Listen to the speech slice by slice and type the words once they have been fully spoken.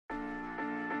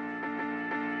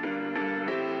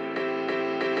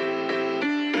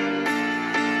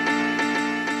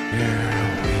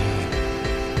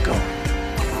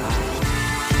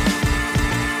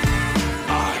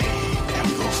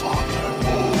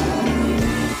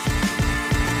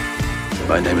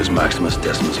My name is Maximus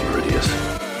Decimus Meridius.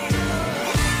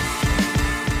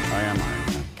 I am Iron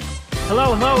Man.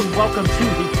 Hello, and welcome to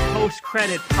the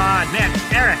post-credit pod. Man,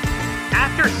 Eric,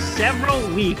 after several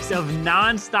weeks of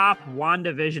nonstop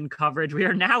WandaVision coverage, we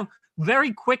are now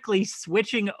very quickly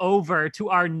switching over to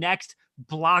our next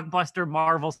blockbuster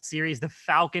Marvel series, The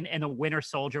Falcon and the Winter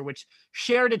Soldier, which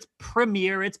shared its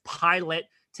premiere, its pilot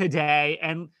today.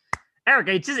 And Eric,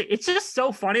 it's just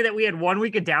so funny that we had 1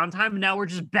 week of downtime and now we're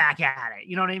just back at it.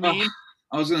 You know what I mean?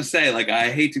 I was going to say,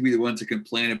 I hate to be the one to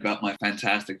complain about my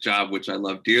fantastic job, which I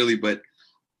love dearly, but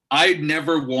I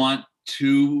never want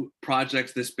two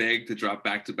projects this big to drop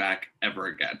back to back ever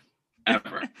again.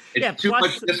 Ever. It's too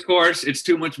much discourse. It's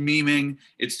too much memeing.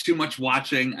 It's too much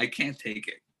watching. I can't take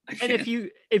it. And if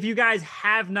you guys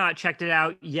have not checked it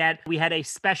out yet, we had a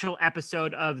special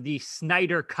episode of the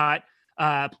Snyder Cut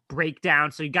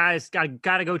breakdown. So you guys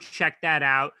gotta go check that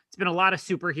out. It's been a lot of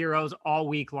superheroes all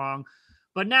week long.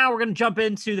 But now we're going to jump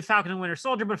into the Falcon and Winter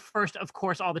Soldier. But first, of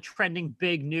course, all the trending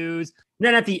big news. And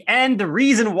then at the end, the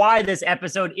reason why this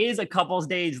episode is a couple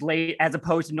days late as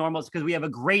opposed to normal is because we have a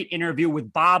great interview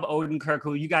with Bob Odenkirk,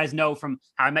 who you guys know from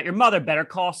How I Met Your Mother, Better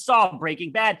Call Saul,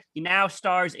 Breaking Bad. He now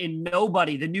stars in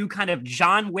Nobody, the new kind of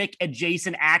John Wick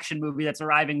adjacent action movie that's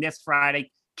arriving this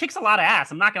Friday. Kicks a lot of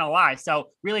ass, I'm not going to lie.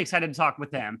 So really excited to talk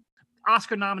with him.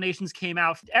 Oscar nominations came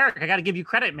out. Eric, I got to give you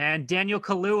credit, man. Daniel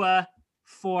Kaluuya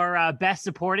for Best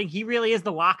Supporting. He really is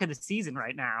the lock of the season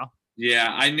right now.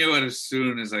 Yeah, I knew it as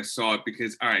soon as I saw it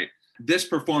because, all right, this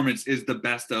performance is the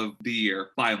best of the year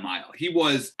by a mile. He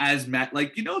was as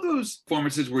those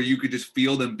performances where you could just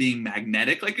feel them being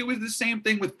magnetic. It was the same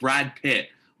thing with Brad Pitt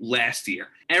last year.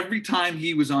 Every time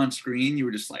he was on screen, you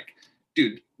were just like,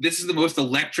 dude, this is the most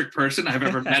electric person I've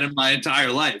ever met in my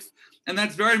entire life. And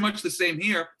that's very much the same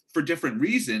here for different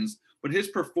reasons. But his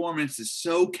performance is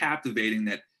so captivating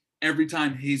that every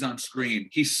time he's on screen,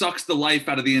 he sucks the life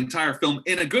out of the entire film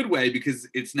in a good way because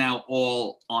it's now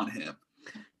all on him.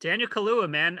 Daniel Kaluuya,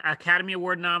 man, Academy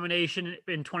Award nomination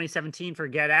in 2017 for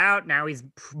Get Out. Now he's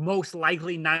most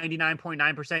likely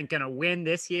 99.9% going to win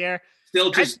this year.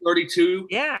 Still just 32,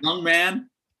 yeah, young man.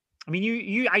 I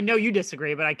mean, I know you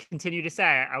disagree, but I continue to say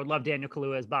I would love Daniel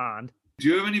Kaluuya as Bond. Do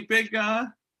you have any big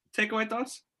takeaway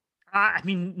thoughts? I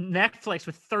mean, Netflix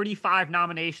with 35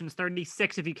 nominations,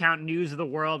 36 if you count News of the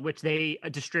World, which they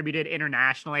distributed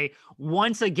internationally.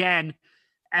 Once again,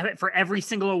 for every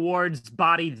single awards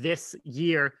body this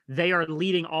year, they are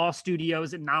leading all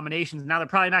studios in nominations. Now, they're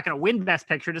probably not going to win Best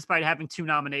Picture despite having 2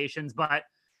 nominations, but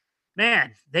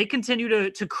man, they continue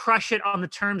to crush it on the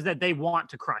terms that they want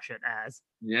to crush it as.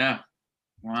 Yeah.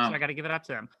 Wow. So I got to give it up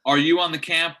to them. Are you on the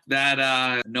camp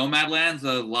that Nomadland's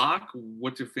a lock?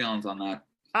 What's your feelings on that?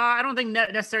 I don't think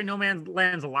necessarily No Man's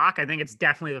Land's a lock. I think it's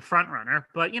definitely the front runner.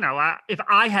 But, if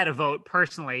I had a vote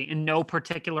personally in no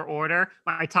particular order,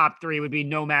 my top 3 would be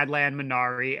Nomadland,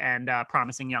 Minari, and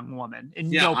Promising Young Woman in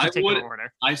no particular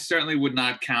order. I certainly would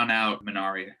not count out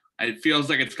Minari. It feels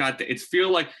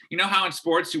like you know how in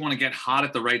sports you want to get hot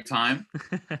at the right time?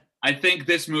 I think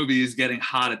this movie is getting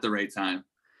hot at the right time.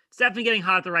 It's definitely getting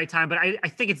hot at the right time, but I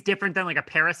think it's different than a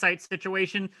Parasite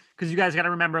situation because you guys got to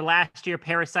remember last year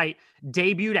Parasite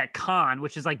debuted at Cannes,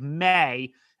 which is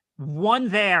May, won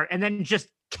there, and then just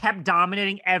kept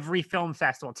dominating every film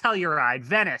festival. Telluride,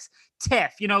 Venice,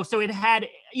 TIFF, so it had,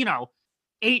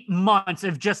 8 months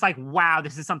of just wow,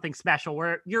 this is something special.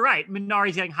 Where you're right,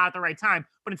 Minari's getting hot at the right time,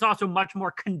 but it's also much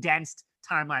more condensed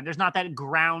timeline. There's not that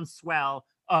groundswell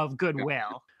of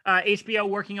goodwill. HBO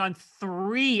working on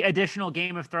 3 additional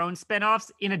Game of Thrones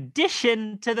spinoffs in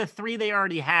addition to the 3 they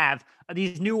already have.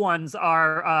 These new ones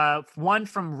are one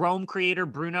from Rome creator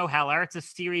Bruno Heller. It's a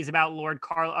series about Lord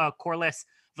Corlys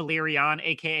Valerion,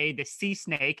 aka the Sea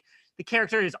Snake. The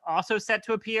character is also set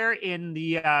to appear in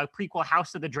the prequel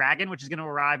House of the Dragon, which is going to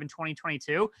arrive in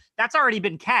 2022. That's already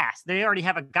been cast. They already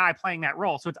have a guy playing that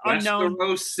role, so it's unknown.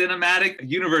 Westeros cinematic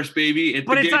universe, baby.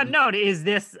 It's unknown. Is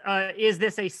this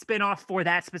a spin-off for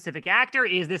that specific actor?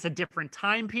 Is this a different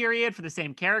time period for the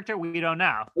same character? We don't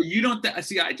know. You don't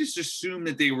see. I just assumed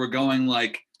that they were going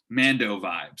Mando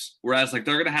vibes, whereas they're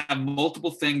going to have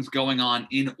multiple things going on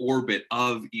in orbit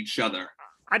of each other.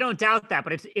 I don't doubt that,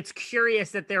 but it's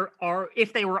curious that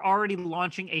if they were already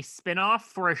launching a spinoff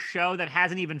for a show that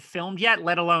hasn't even filmed yet,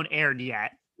 let alone aired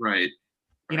yet. Right.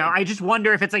 I just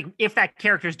wonder if it's if that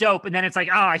character's dope and then it's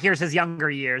here's his younger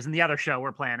years in the other show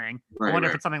we're planning. I wonder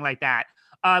if it's something like that.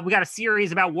 We got a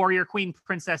series about Warrior Queen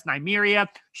Princess Nymeria.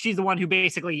 She's the one who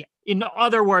basically, in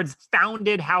other words,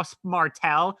 founded House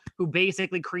Martell, who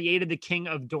basically created the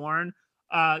Kingdom of Dorne.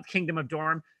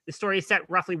 The story is set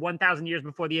roughly 1,000 years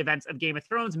before the events of Game of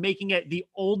Thrones, making it the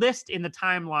oldest in the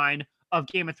timeline of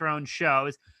Game of Thrones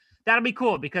shows. That'll be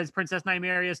cool because Princess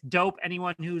Nymeria is dope.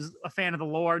 Anyone who's a fan of the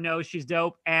lore knows she's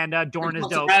dope, and Dorne is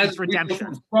dope. It's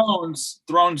redemption.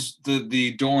 Thrones,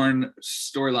 the Dorne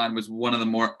storyline was one of the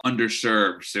more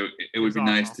underserved, so it would be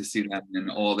nice to see them in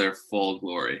all their full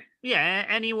glory. Yeah,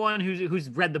 anyone who's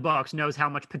read the books knows how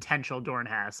much potential Dorne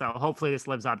has. So hopefully this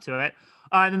lives up to it.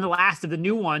 And then the last of the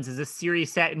new ones is a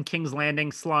series set in King's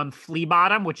Landing slum Flea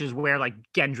Bottom, which is where like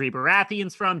Gendry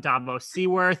Baratheon's from, Davos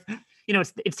Seaworth. You know,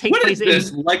 it takes what place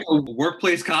is this, like a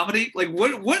workplace comedy? Like,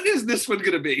 what is this one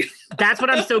going to be? That's what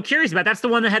I'm so curious about. That's the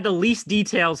one that had the least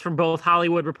details from both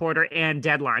Hollywood Reporter and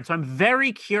Deadline. So I'm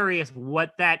very curious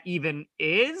what that even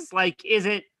is. Like, is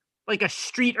it like a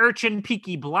street urchin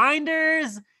Peaky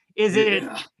Blinders? Is it?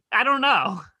 I don't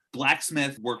know.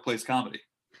 Blacksmith workplace comedy.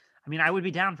 I mean, I would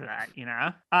be down for that, you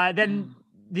know? Then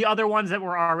the other ones that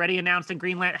were already announced in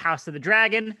Greenland, House of the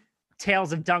Dragon,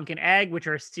 Tales of Dunk and Egg, which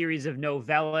are a series of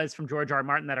novellas from George R. R.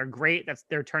 Martin that are great.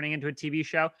 They're turning into a TV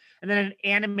show. And then an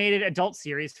animated adult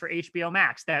series for HBO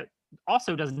Max that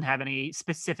also doesn't have any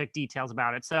specific details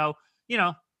about it. So, you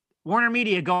know, Warner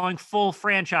Media going full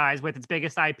franchise with its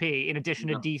biggest IP in addition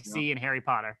to DC and Harry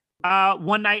Potter.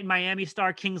 One Night in Miami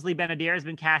star Kingsley Ben-Adir has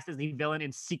been cast as the villain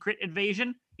in Secret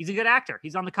Invasion. He's a good actor.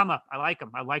 He's on the come up. I like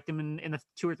him. I liked him in the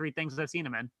 2 or 3 things I've seen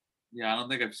him in. Yeah, I don't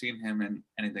think I've seen him in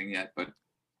anything yet, but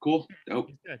cool. Dope.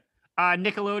 Good.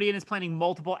 Nickelodeon is planning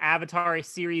multiple Avatar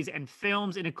series and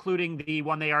films, including the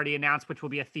one they already announced, which will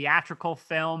be a theatrical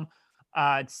film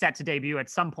set to debut at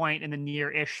some point in the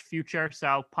near-ish future.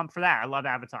 So pumped for that. I love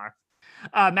Avatar.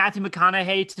 Matthew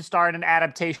McConaughey to star in an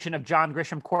adaptation of John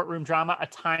Grisham courtroom drama, A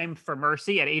Time for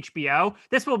Mercy at HBO.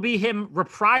 This will be him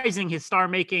reprising his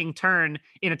star-making turn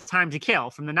in A Time to Kill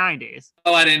from the 90s.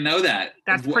 Oh, I didn't know that.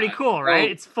 That's pretty cool,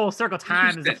 right? It's full circle.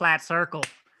 Time is a flat circle.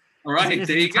 All right,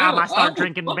 there you go. I start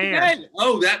drinking beer.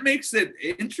 Oh, that makes it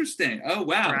interesting. Oh,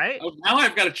 wow. Right? Oh, now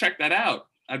I've got to check that out.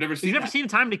 I've never seen. You've never seen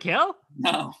Time to Kill?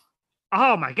 No.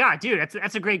 Oh my God, dude,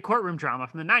 that's a great courtroom drama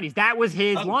from the 90s. That was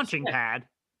his launching pad.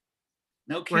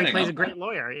 No kidding. Where he plays a great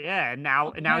lawyer. Yeah, and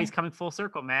now he's coming full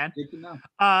circle, man. Good to know.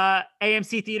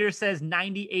 AMC Theater says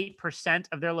 98%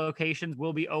 of their locations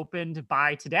will be opened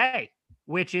by today,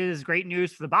 which is great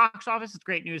news for the box office. It's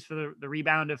great news for the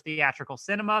rebound of theatrical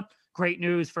cinema. Great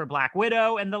news for Black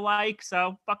Widow and the like.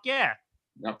 So fuck yeah.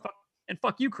 Yep. And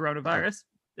fuck you, coronavirus.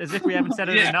 As if we haven't said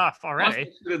it enough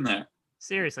already. Get in there.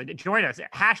 Seriously, join us.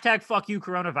 Hashtag fuck you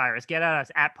coronavirus. Get at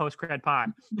us at Postcred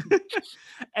Pod.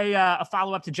 A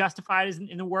follow-up to Justified is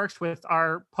in the works with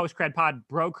our Postcred Pod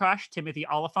bro crush, Timothy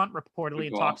Oliphant, reportedly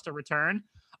in talks to return.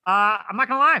 I'm not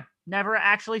going to lie. Never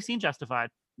actually seen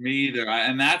Justified. Me either.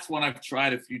 And that's one I've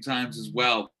tried a few times as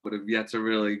well, but have yet to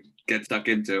really get stuck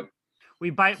into.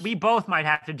 We both might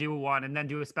have to do one and then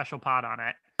do a special pod on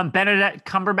it. Benedict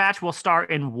Cumberbatch will star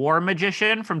in War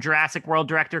Magician from Jurassic World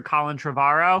director Colin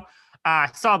Trevorrow.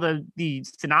 Saw the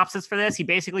synopsis for this. He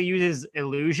basically uses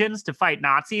illusions to fight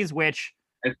Nazis, which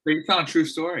it's based on a true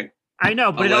story. I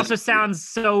know, but it also sounds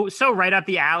so right up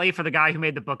the alley for the guy who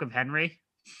made the Book of Henry.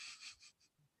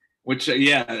 Which,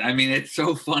 yeah, I mean, it's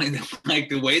so funny that like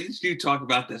the way that you talk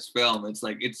about this film, it's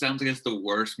like it sounds like it's the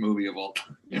worst movie of all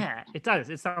time. Yeah, it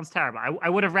does. It sounds terrible. I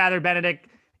would have rather Benedict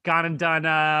gone and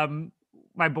done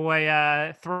my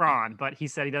boy Thrawn, but he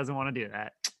said he doesn't want to do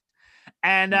that.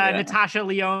 And Natasha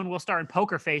Lyonne will star in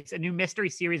Poker Face, a new mystery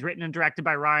series written and directed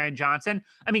by Rian Johnson.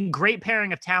 I mean, great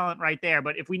pairing of talent right there.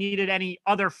 But if we needed any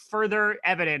other further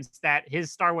evidence that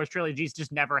his Star Wars trilogy is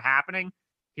just never happening,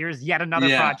 here's yet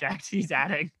another project he's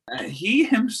adding. He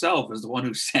himself is the one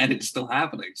who said it's still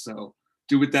happening. So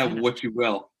do with that what you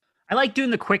will. I like doing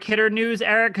the quick hitter news,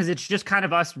 Eric, because it's just kind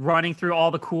of us running through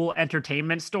all the cool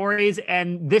entertainment stories.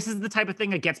 And this is the type of thing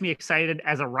that gets me excited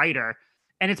as a writer.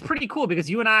 And it's pretty cool because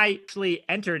you and I actually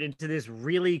entered into this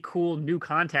really cool new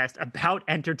contest about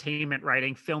entertainment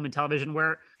writing, film and television,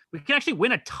 where we can actually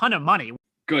win a ton of money.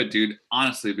 Good, dude.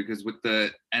 Honestly, because with the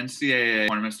NCAA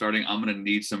tournament starting, I'm going to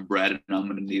need some bread and I'm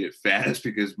going to need it fast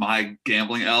because my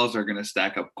gambling L's are going to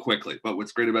stack up quickly. But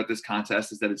what's great about this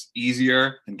contest is that it's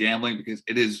easier than gambling because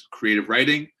it is creative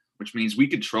writing, which means we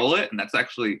control it. And that's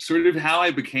actually sort of how I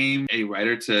became a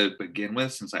writer to begin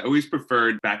with, since I always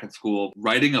preferred back at school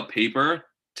writing a paper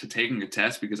to taking a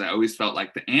test because I always felt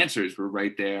like the answers were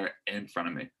right there in front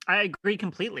of me. I agree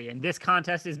completely. And this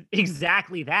contest is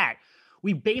exactly that.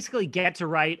 We basically get to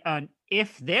write an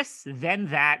if this, then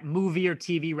that movie or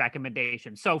TV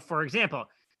recommendation. So for example,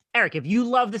 Eric, if you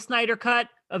love the Snyder Cut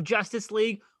of Justice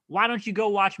League, why don't you go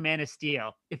watch Man of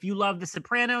Steel? If you love The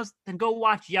Sopranos, then go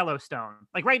watch Yellowstone.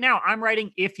 Like right now, I'm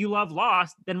writing, if you love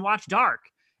Lost, then watch Dark.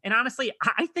 And honestly,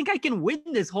 I think I can win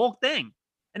this whole thing.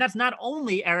 And that's not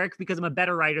only, Eric, because I'm a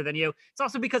better writer than you, it's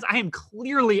also because I am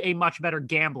clearly a much better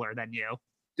gambler than you.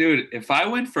 Dude, if I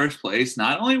win first place,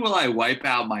 not only will I wipe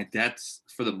out my debts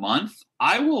for the month,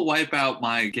 I will wipe out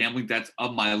my gambling debts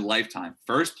of my lifetime.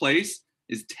 First place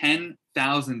is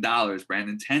 $10,000,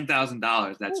 Brandon.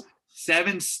 $10,000. That's Ooh.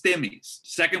 7 stimmies.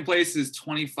 Second place is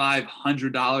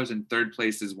 $2,500, and third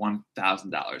place is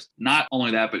 $1,000. Not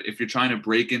only that, but if you're trying to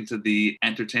break into the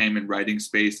entertainment writing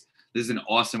space, this is an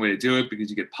awesome way to do it because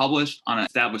you get published on an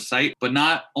established site. But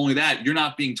not only that, you're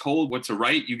not being told what to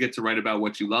write. You get to write about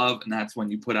what you love, and that's when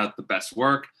you put out the best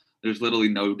work. There's literally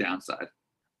no downside.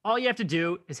 All you have to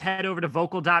do is head over to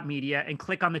vocal.media and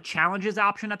click on the challenges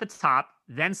option at the top,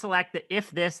 then select the if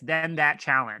this, then that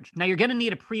challenge. Now, you're going to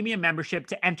need a premium membership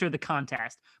to enter the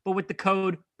contest, but with the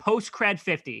code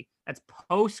POSTCRED50, that's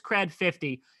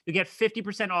POSTCRED50, you get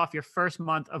 50% off your first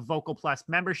month of Vocal Plus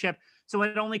membership. So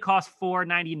it only costs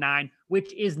 $4.99,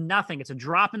 which is nothing. It's a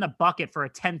drop in the bucket for a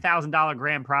 $10,000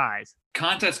 grand prize.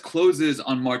 Contest closes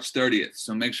on March 30th,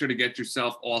 so make sure to get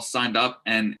yourself all signed up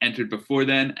and entered before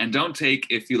then. And don't take,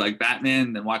 if you like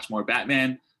Batman, then watch more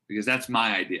Batman, because that's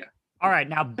my idea. All right,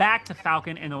 now back to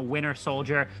Falcon and the Winter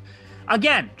Soldier.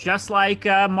 Again, just like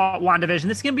WandaVision,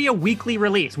 this is going to be a weekly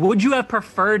release. Would you have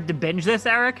preferred to binge this,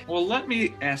 Eric? Well, let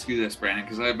me ask you this, Brandon,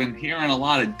 because I've been hearing a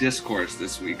lot of discourse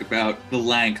this week about the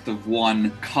length of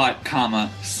one cut,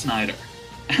 Snyder.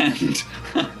 And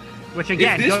which,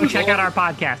 again, go check out our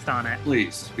podcast on it.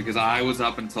 Please, because I was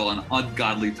up until an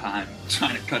ungodly time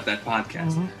trying to cut that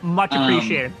podcast. Much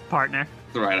appreciated, partner.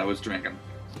 That's right, I was drinking.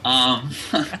 What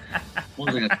was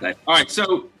I going to say? All right,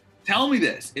 so tell me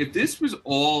this. If this was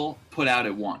all put out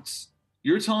at once,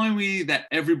 you're telling me that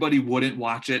everybody wouldn't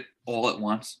watch it all at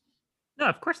once? No,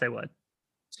 of course they would.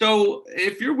 So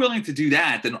if you're willing to do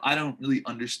that, then I don't really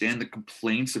understand the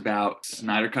complaints about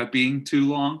Snyder Cut being too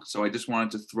long. So I just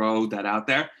wanted to throw that out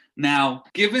there. Now,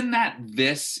 given that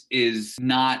this is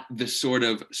not the sort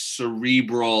of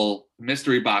cerebral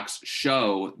mystery box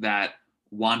show that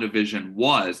WandaVision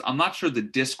was, I'm not sure the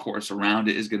discourse around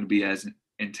it is going to be as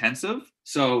intensive.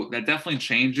 So that definitely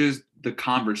changes the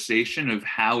conversation of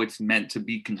how it's meant to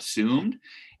be consumed.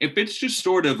 If it's just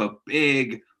sort of a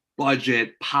big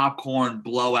budget, popcorn,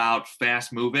 blowout,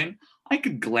 fast moving, I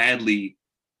could gladly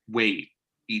wait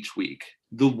each week.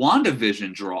 The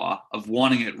WandaVision draw of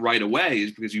wanting it right away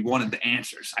is because you wanted the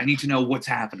answers. I need to know what's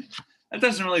happening. That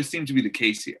doesn't really seem to be the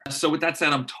case here. So with that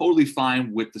said, I'm totally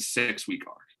fine with the 6-week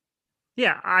arc.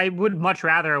 Yeah, I would much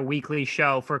rather a weekly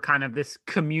show for kind of this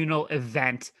communal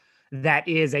event that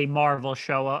is a Marvel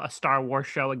show, a Star Wars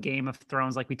show, a Game of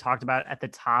Thrones, like we talked about at the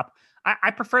top.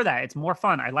 I prefer that. It's more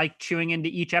fun. I like chewing into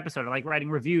each episode. I like writing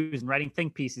reviews and writing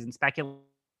think pieces and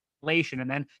speculation. And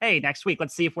then, hey, next week,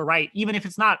 let's see if we're right, even if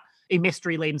it's not a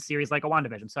mystery-laden series like a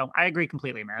WandaVision. So I agree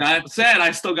completely, man. That said,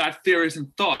 I still got theories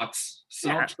and thoughts. So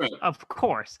yeah, of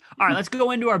course. All right, let's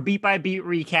go into our beat-by-beat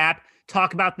recap,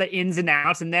 talk about the ins and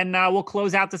outs, and then we'll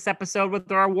close out this episode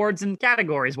with our awards and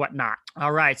categories, whatnot.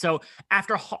 All right, so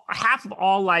after half of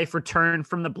All Life returned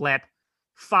from the blip,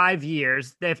 5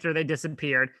 years after they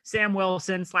disappeared, Sam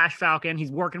Wilson / Falcon,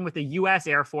 he's working with the U.S.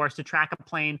 Air Force to track a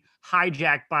plane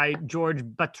hijacked by George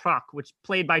Batroc, which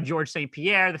played by George St.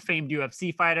 Pierre, the famed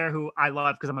UFC fighter who I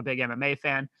love because I'm a big MMA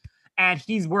fan. And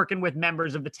he's working with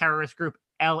members of the terrorist group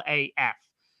LAF.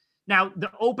 Now,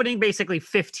 the opening basically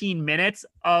 15 minutes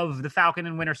of the Falcon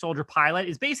and Winter Soldier pilot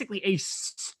is basically a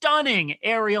stunning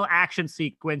aerial action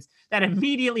sequence that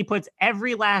immediately puts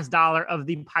every last dollar of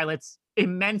the pilot's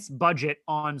immense budget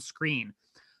on screen.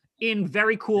 In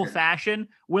very cool fashion,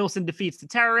 Wilson defeats the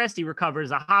terrorist. He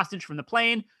recovers a hostage from the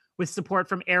plane with support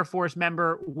from Air Force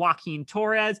member Joaquin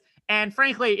Torres. And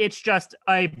frankly, it's just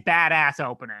a badass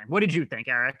opener. What did you think,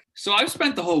 Eric? So I've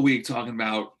spent the whole week talking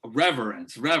about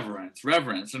reverence.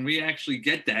 And we actually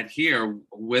get that here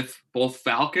with both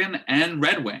Falcon and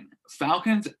Red Wing.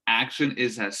 Falcon's action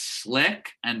is as slick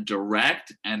and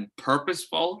direct and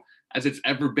purposeful as it's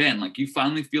ever been. Like, you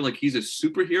finally feel like he's a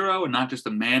superhero and not just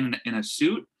a man in a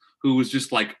suit who was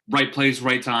just like right place,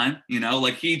 right time, you know,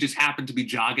 like he just happened to be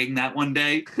jogging that one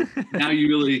day. Now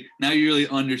you really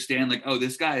understand, like, oh,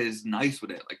 this guy is nice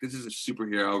with it. Like, this is a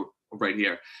superhero right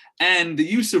here. And the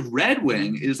use of Red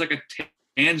Wing is like a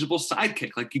tangible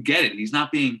sidekick. Like, you get it. He's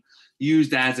not being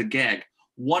used as a gag.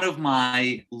 One of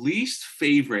my least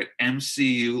favorite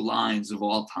MCU lines of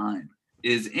all time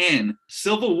is in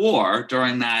Civil War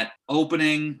during that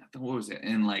opening, what was it,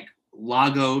 in like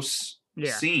Lagos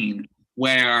scene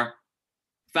where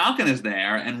Falcon is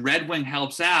there and Red Wing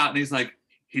helps out and he's like,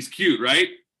 he's cute, right?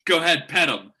 Go ahead, pet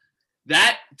him.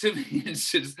 That to me is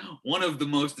just one of the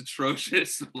most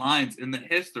atrocious lines in the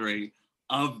history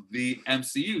of the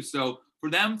MCU. So For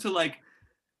them to like,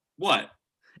 what?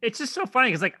 It's just so funny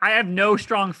because like I have no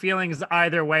strong feelings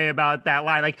either way about that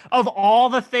line. Like of all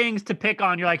the things to pick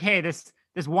on, you're like, hey, this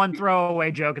one throwaway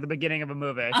joke at the beginning of a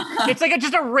movie. It's like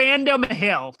just a random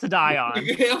hill to die on.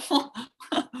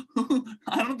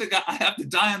 I don't think I have to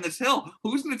die on this hill.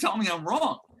 Who's going to tell me I'm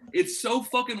wrong? It's so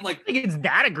fucking like. I think it's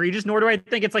that egregious, nor do I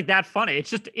think it's like that funny.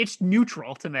 It's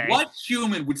neutral to me. What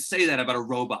human would say that about a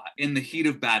robot in the heat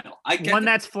of battle? I get one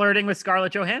that's flirting with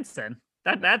Scarlett Johansson.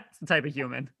 That's the type of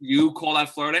human. You call that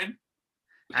flirting?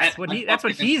 That's what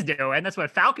he's doing. That's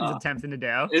what Falcon's attempting to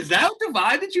do. Is that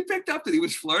divide that you picked up that he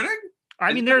was flirting?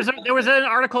 I mean, there was an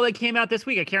article that came out this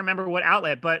week. I can't remember what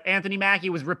outlet, but Anthony Mackie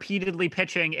was repeatedly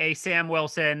pitching a Sam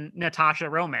Wilson Natasha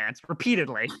romance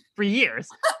repeatedly for years.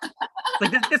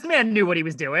 Like this man knew what he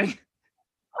was doing.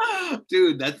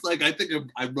 Dude, that's like, I think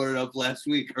I brought it up last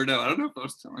week. Or no, I don't know if I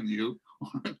was telling you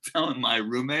or telling my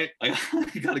roommate. Like,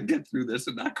 I got to get through this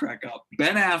and not crack up.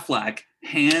 Ben Affleck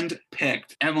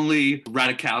handpicked Emily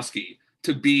Ratajkowski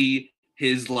to be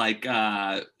his like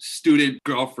student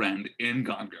girlfriend in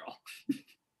Gone Girl.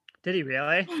 Did he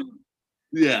really?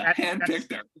 Yeah,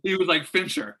 handpicked her. He was like,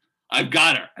 Fincher, I've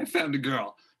got her. I found a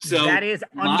girl. So that is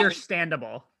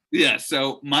understandable. Yeah,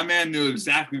 so my man knew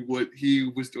exactly what he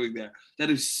was doing there. That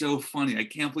is so funny. I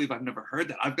can't believe I've never heard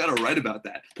that. I've got to write about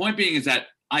that. Point being is that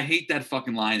I hate that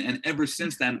fucking line. And ever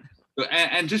since then,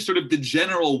 and just sort of the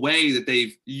general way that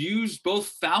they've used both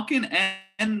Falcon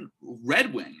and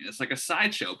Red Wing. It's like a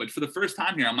sideshow. But for the first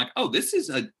time here, I'm like, oh, this is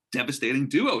a devastating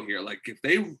duo here. Like if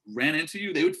they ran into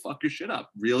you, they would fuck your shit up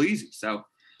real easy. So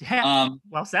yeah,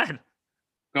 well said.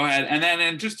 Go ahead. And then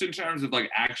and just in terms of like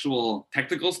actual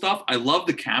technical stuff, I love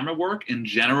the camera work in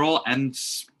general and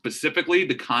specifically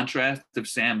the contrast of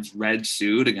Sam's red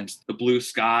suit against the blue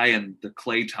sky and the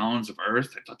clay tones of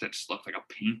Earth. I thought that just looked like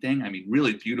a painting. I mean,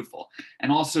 really beautiful.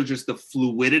 And also just the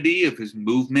fluidity of his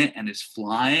movement and his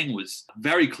flying was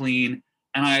very clean.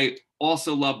 And I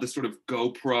also love the sort of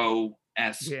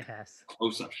GoPro-esque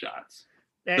close-up shots.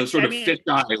 Those sort of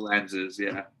fisheye lenses,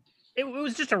 yeah. It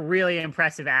was just a really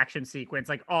impressive action sequence,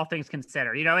 like all things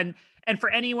considered, you know, and for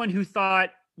anyone who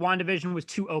thought WandaVision was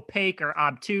too opaque or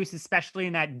obtuse, especially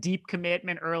in that deep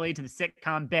commitment early to the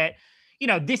sitcom bit, you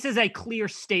know, this is a clear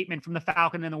statement from the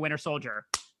Falcon and the Winter Soldier.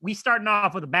 We starting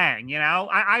off with a bang, you know.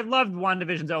 I loved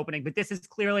WandaVision's opening, but this is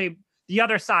clearly the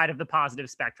other side of the positive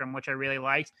spectrum, which I really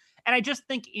liked. And I just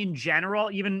think in general,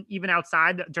 even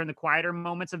outside during the quieter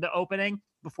moments of the opening,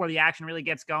 before the action really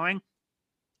gets going,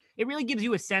 it really gives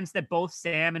you a sense that both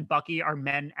Sam and Bucky are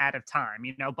men out of time.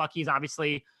 You know, Bucky's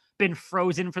obviously been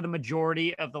frozen for the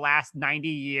majority of the last 90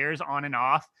 years on and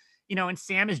off, you know, and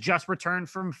Sam has just returned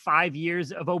from 5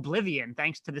 years of oblivion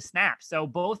thanks to the snap. So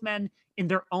both men in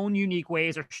their own unique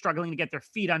ways are struggling to get their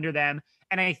feet under them.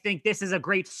 And I think this is a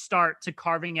great start to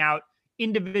carving out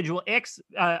individual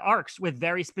arcs with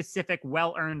very specific,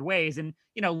 well-earned ways. And,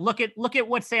 you know, look at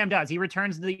what Sam does. He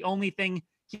returns to the only thing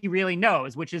he really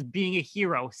knows, which is being a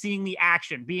hero, seeing the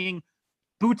action, being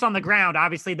boots on the ground.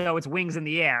 Obviously, though, it's wings in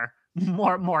the air,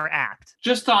 more apt.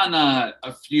 Just on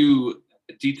a few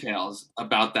details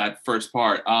about that first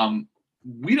part.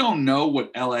 We don't know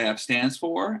what LAF stands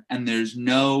for, and there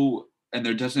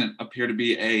doesn't appear to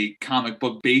be a comic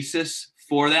book basis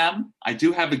for them. I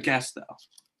do have a guess though,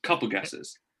 couple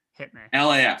guesses. Hit me.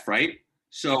 LAF, right?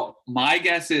 So my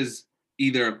guess is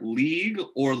either League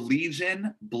or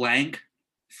Legion blank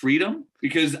Freedom,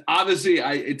 because obviously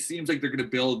it seems like they're going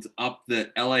to build up the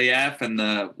LAF and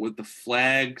the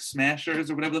flag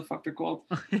smashers or whatever the fuck they're called.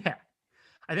 Yeah,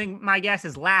 I think my guess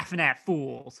is laughing at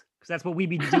fools, because that's what we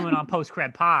be doing on Post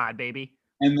Cred Pod, baby.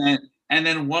 And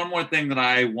then one more thing that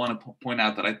I want to point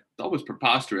out that I thought was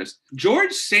preposterous.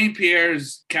 George St.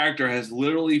 Pierre's character has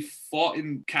literally fought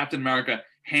in Captain America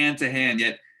hand to hand,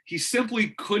 yet he simply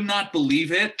could not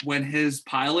believe it when his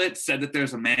pilot said that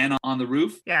there's a man on the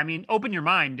roof. Yeah, I mean, open your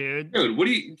mind, dude. Dude, what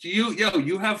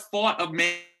you have fought a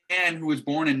man who was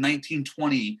born in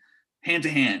 1920 hand to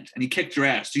hand, and he kicked your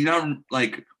ass. Do you not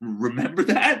like remember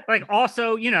that? Like,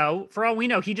 also, you know, for all we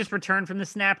know, he just returned from the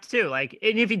snap too. Like,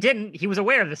 and if he didn't, he was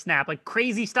aware of the snap. Like,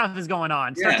 crazy stuff is going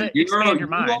on. Start to expand your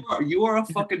mind. You are a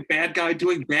fucking bad guy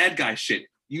doing bad guy shit.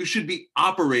 You should be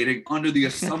operating under the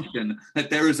assumption that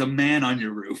there is a man on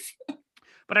your roof.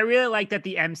 But I really like that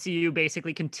the MCU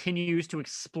basically continues to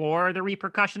explore the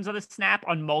repercussions of the snap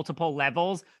on multiple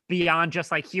levels beyond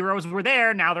just like heroes were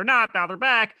there, now they're not, now they're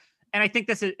back. And I think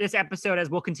this episode, as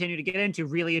we'll continue to get into,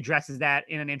 really addresses that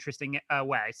in an interesting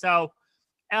way. So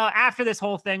after this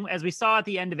whole thing, as we saw at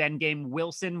the end of Endgame,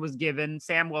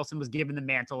 Sam Wilson was given the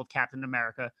mantle of Captain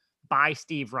America by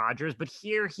Steve Rogers. But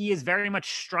here he is very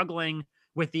much struggling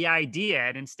with the idea,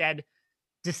 and instead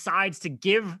decides to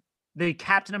give the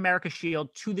Captain America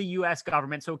shield to the US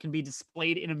government so it can be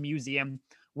displayed in a museum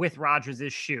with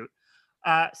Rogers' suit.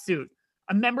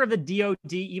 A member of the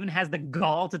DOD even has the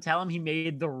gall to tell him he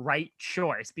made the right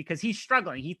choice because he's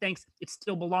struggling. He thinks it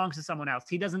still belongs to someone else.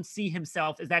 He doesn't see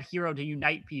himself as that hero to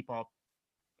unite people.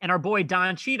 And our boy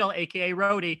Don Cheadle, aka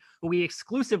Rhodey, who we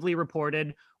exclusively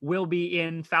reported will be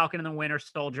in Falcon and the Winter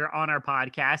Soldier on our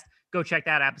podcast. Go check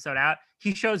that episode out.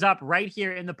 He shows up right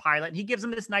here in the pilot and he gives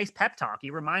him this nice pep talk. He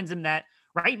reminds him that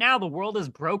right now the world is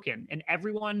broken and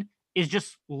everyone is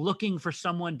just looking for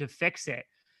someone to fix it.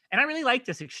 And I really like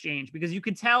this exchange because you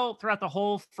could tell throughout the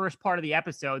whole first part of the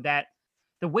episode that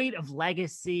the weight of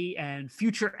legacy and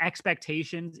future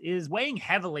expectations is weighing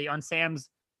heavily on Sam's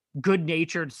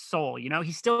good-natured soul. You know,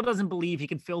 he still doesn't believe he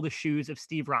can fill the shoes of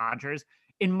Steve Rogers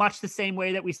in much the same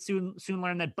way that we soon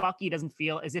learn that Bucky doesn't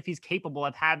feel as if he's capable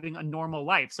of having a normal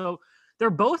life. So they're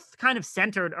both kind of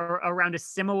centered around a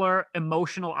similar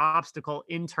emotional obstacle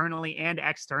internally and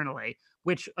externally,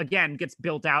 which again gets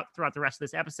built out throughout the rest of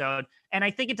this episode. And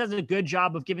I think it does a good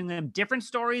job of giving them different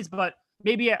stories, but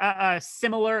maybe a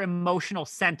similar emotional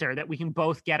center that we can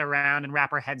both get around and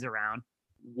wrap our heads around.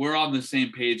 We're on the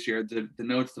same page here. The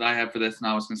notes that I have for this, and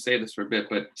I was going to say this for a bit,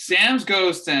 but Sam's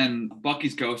ghost and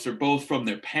Bucky's ghost are both from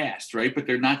their past, right? But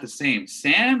they're not the same.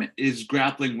 Sam is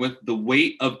grappling with the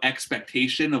weight of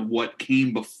expectation of what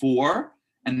came before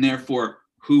and therefore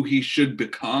who he should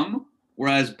become,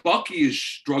 whereas Bucky is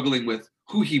struggling with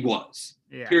who he was,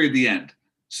 period, the end.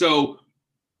 So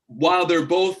while they're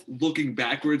both looking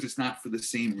backwards, it's not for the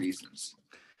same reasons.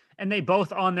 And they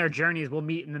both on their journeys will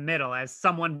meet in the middle as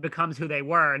someone becomes who they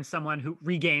were and someone who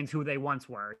regains who they once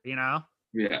were, you know?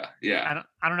 Yeah.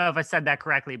 I don't know if I said that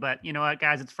correctly, but you know what,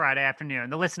 guys, it's Friday afternoon.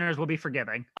 The listeners will be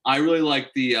forgiving. I really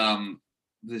like the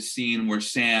scene where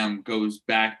Sam goes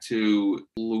back to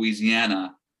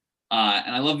Louisiana.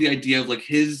 And I love the idea of like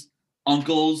his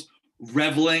uncles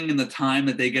reveling in the time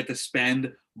that they get to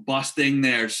spend busting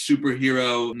their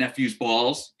superhero nephew's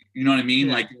balls. You know what I mean?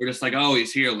 Yeah. Like, we're just like, oh,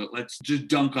 he's here. Let's just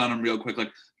dunk on him real quick.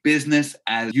 Like, business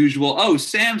as usual. Oh,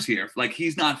 Sam's here. Like,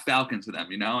 he's not Falcon to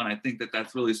them, you know? And I think that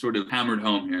that's really sort of hammered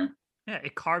home here. Yeah,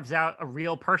 it carves out a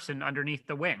real person underneath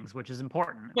the wings, which is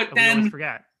important. But then, we always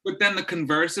forget. But then the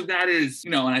converse of that is,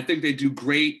 you know, and I think they do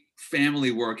great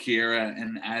family work here.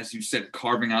 And as you said,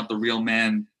 carving out the real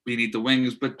man beneath the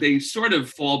wings, but they sort of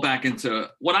fall back into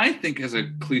what I think is a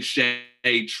cliche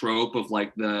trope of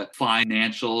like the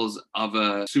financials of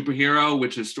a superhero,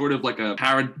 which is sort of like a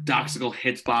paradoxical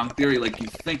Higgs-Boson theory. Like, you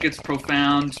think it's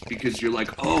profound because you're like,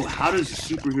 oh, how does a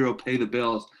superhero pay the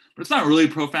bills? But it's not really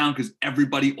profound because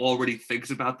everybody already thinks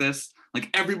about this. Like,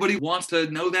 everybody wants to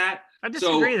know that. I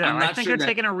disagree, though. I think they're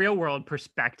taking a real world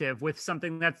perspective with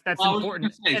something that's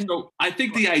important. So I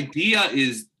think the idea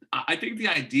is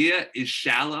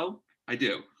shallow. I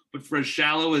do. But for as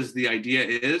shallow as the idea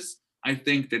is, I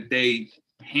think that they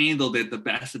handled it the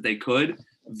best that they could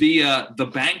via the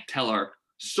bank teller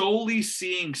solely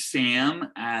seeing Sam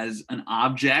as an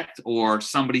object or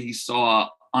somebody he saw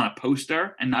on a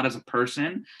poster and not as a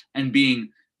person, and being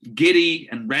giddy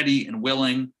and ready and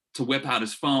willing to whip out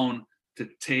his phone to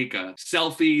take a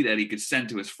selfie that he could send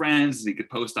to his friends, he could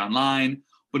post online,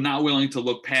 but not willing to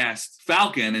look past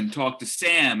Falcon and talk to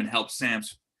Sam and help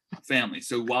Sam's family.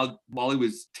 So while it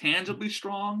was tangibly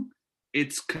strong,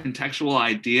 its contextual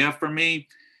idea for me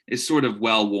is sort of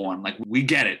well worn. Like, we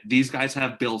get it. These guys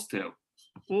have bills too.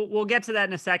 We'll get to that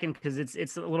in a second because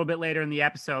it's a little bit later in the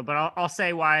episode. But I'll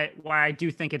say why I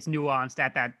do think it's nuanced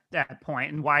at that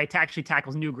point and why it actually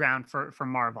tackles new ground for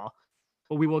Marvel.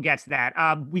 But we will get to that.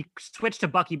 We switch to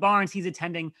Bucky Barnes. He's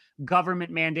attending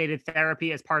government-mandated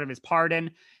therapy as part of his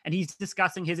pardon, and he's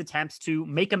discussing his attempts to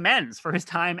make amends for his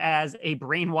time as a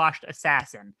brainwashed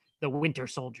assassin, the Winter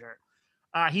Soldier.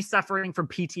 He's suffering from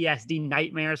PTSD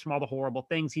nightmares from all the horrible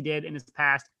things he did in his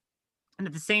past. And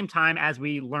at the same time, as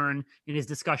we learn in his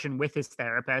discussion with his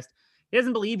therapist, he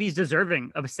doesn't believe he's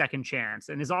deserving of a second chance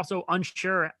and is also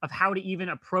unsure of how to even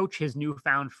approach his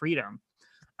newfound freedom.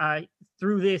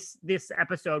 Through this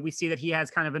episode, we see that he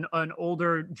has kind of an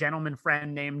older gentleman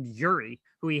friend named Yuri,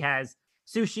 who he has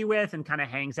sushi with and kind of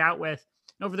hangs out with.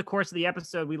 And over the course of the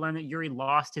episode, we learn that Yuri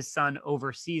lost his son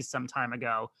overseas some time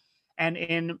ago. And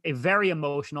in a very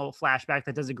emotional flashback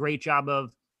that does a great job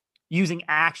of using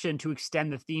action to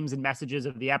extend the themes and messages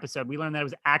of the episode, we learned that it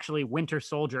was actually Winter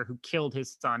Soldier who killed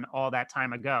his son all that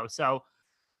time ago. So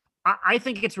I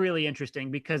think it's really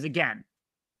interesting because, again,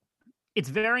 it's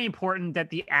very important that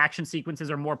the action sequences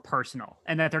are more personal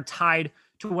and that they're tied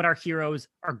to what our heroes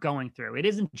are going through. It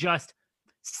isn't just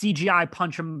CGI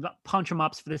punch 'em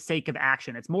ups for the sake of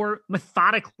action. It's more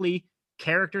methodically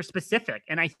character specific.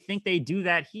 And I think they do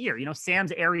that here. You know,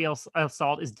 Sam's aerial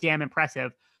assault is damn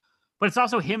impressive, but it's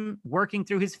also him working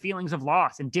through his feelings of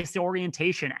loss and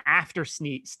disorientation after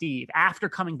Steve, after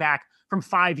coming back from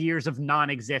 5 years of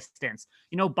non-existence.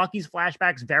 You know, Bucky's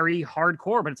flashback's very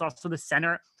hardcore, but it's also the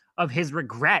center of his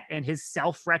regret and his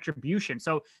self-retribution.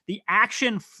 So the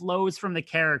action flows from the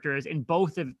characters in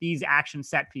both of these action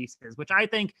set pieces, which I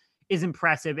think is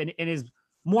impressive and is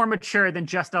more mature than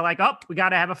just a like, oh, we got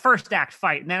to have a first act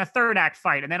fight and then a third act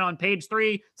fight. And then on page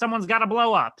 3, someone's got to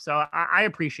blow up. So I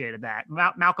appreciated that.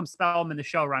 Malcolm Spellman, the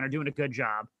showrunner, doing a good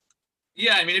job.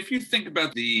 Yeah, I mean, if you think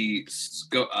about the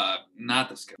scope, not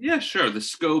the scope. Yeah, sure. The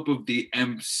scope of the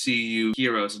MCU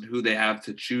heroes and who they have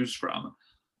to choose from.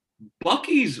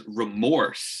 Bucky's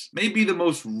remorse may be the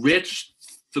most rich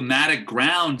thematic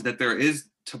ground that there is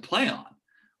to play on.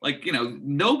 Like, you know,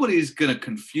 nobody's going to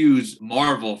confuse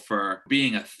Marvel for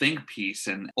being a think piece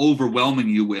and overwhelming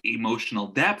you with emotional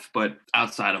depth, but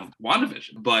outside of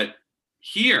WandaVision. But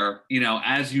here, you know,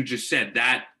 as you just said,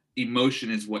 that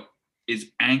emotion is what is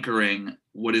anchoring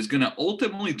what is going to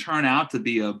ultimately turn out to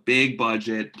be a big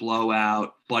budget,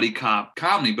 blowout, buddy cop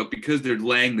comedy. But because they're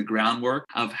laying the groundwork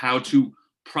of how to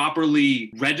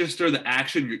properly register the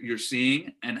action you're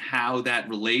seeing and how that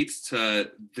relates to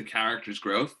the character's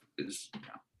growth is, you know.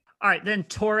 All right, then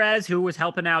Torres, who was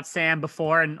helping out Sam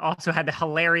before and also had the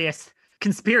hilarious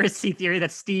conspiracy theory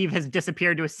that Steve has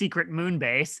disappeared to a secret moon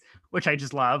base, which I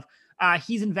just love.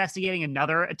 He's investigating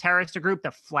another terrorist group,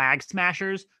 the Flag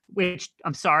Smashers, which,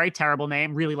 I'm sorry, terrible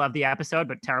name. Really love the episode,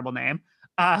 but terrible name.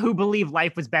 Who believe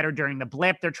life was better during the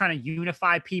blip. They're trying to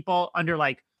unify people under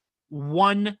like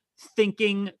one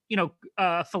thinking,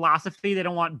 philosophy. They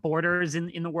don't want borders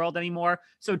in the world anymore.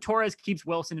 So Torres keeps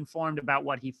Wilson informed about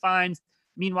what he finds.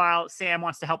 Meanwhile, Sam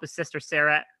wants to help his sister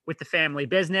Sarah with the family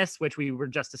business, which we were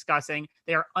just discussing.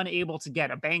 They are unable to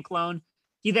get a bank loan.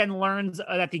 He then learns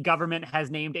that the government has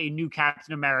named a new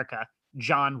Captain America,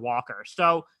 John Walker.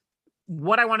 So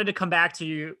what I wanted to come back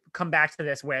to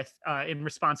this with in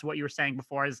response to what you were saying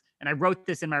before is, and I wrote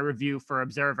this in my review for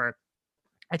Observer,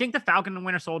 I think the Falcon and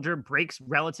Winter Soldier breaks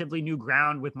relatively new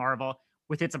ground with Marvel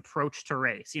with its approach to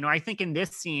race. You know, I think in this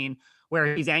scene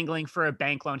where he's angling for a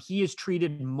bank loan, he is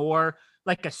treated more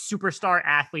like a superstar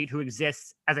athlete who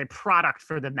exists as a product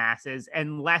for the masses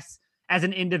and less as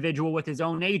an individual with his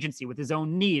own agency, with his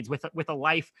own needs, with a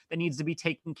life that needs to be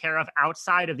taken care of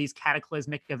outside of these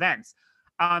cataclysmic events.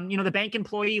 The bank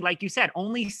employee, like you said,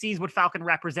 only sees what Falcon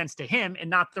represents to him and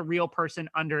not the real person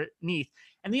underneath.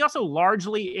 And he also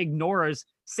largely ignores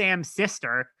Sam's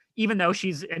sister, even though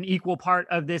she's an equal part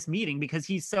of this meeting, because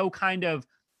he's so kind of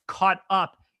caught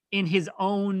up in his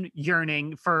own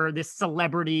yearning for this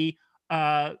celebrity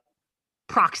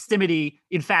proximity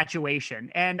infatuation.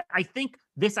 And I think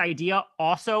this idea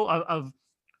also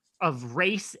of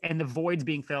race and the voids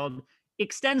being filled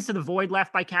extends to the void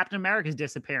left by Captain America's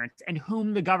disappearance and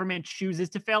whom the government chooses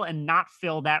to fill and not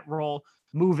fill that role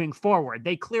moving forward.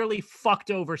 They clearly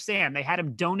fucked over Sam. They had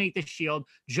him donate the shield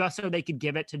just so they could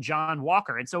give it to John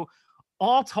Walker. And so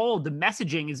all told, the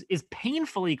messaging is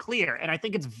painfully clear. And I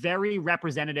think it's very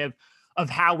representative of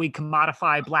how we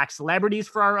commodify Black celebrities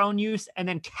for our own use and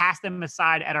then cast them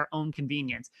aside at our own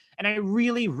convenience. And I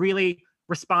really, really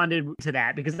responded to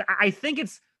that because I think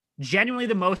it's genuinely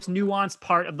the most nuanced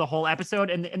part of the whole episode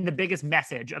and the biggest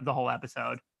message of the whole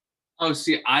episode. Oh,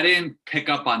 see, I didn't pick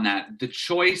up on that. The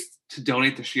choice to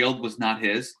donate the shield was not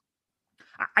his.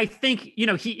 I think,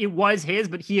 it was his,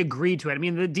 but he agreed to it. I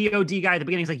mean, the DOD guy at the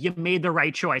beginning is like, you made the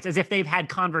right choice, as if they've had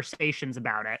conversations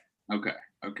about it. Okay.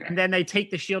 And then they take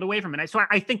the shield away from it. So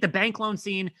I think the bank loan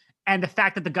scene and the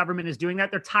fact that the government is doing that,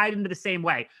 they're tied into the same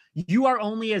way. You are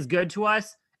only as good to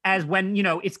us as when,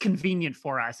 it's convenient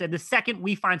for us. And the second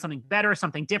we find something better,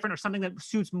 something different, or something that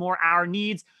suits more our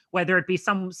needs, whether it be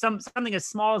something as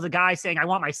small as a guy saying, I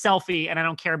want my selfie and I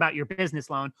don't care about your business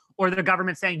loan, or the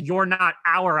government saying, you're not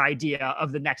our idea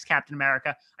of the next Captain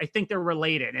America, I think they're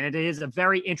related. And it is a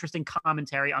very interesting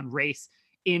commentary on race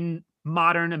in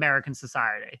modern American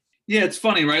society. Yeah, it's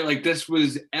funny, right? Like this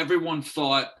was everyone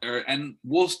thought, and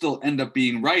we'll still end up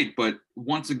being right. But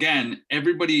once again,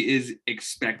 everybody is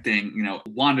expecting,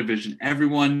 WandaVision.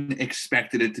 Everyone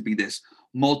expected it to be this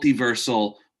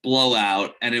multiversal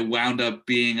blowout, and it wound up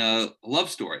being a love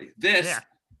story.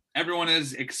 Everyone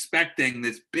is expecting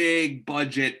this big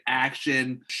budget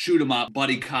action, shoot 'em up,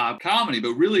 buddy cop comedy.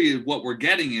 But really what we're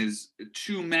getting is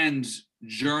two men's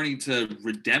journey to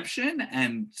redemption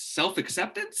and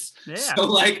self-acceptance.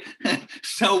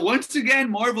 So once again,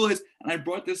 Marvel is, and I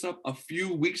brought this up a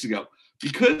few weeks ago,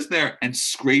 because and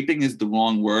scraping is the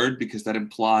wrong word because that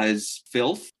implies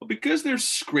filth, but because they're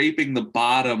scraping the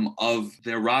bottom of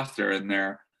their roster and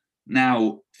they're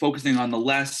now focusing on the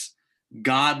less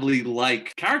godly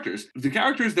like characters. The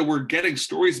characters that we're getting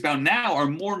stories about now are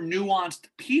more nuanced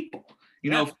people.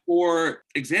 You know, for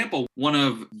example, one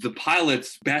of the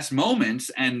pilot's best moments,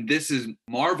 and this is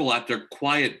Marvel at their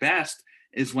quiet best,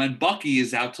 is when Bucky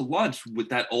is out to lunch with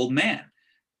that old man.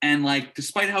 And like,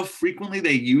 despite how frequently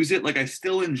they use it, like I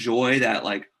still enjoy that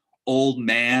like old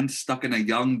man stuck in a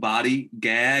young body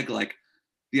gag. Like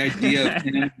the idea of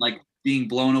him like being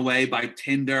blown away by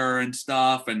Tinder and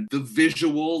stuff, and the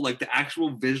visual, like the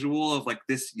actual visual of like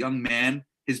this young man,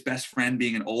 his best friend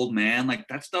being an old man, like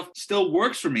that stuff still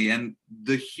works for me. And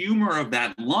the humor of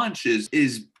that lunch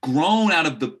is grown out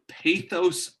of the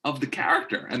pathos of the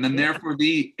character, and then therefore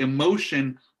the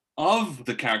emotion of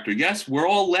the character. Yes, we're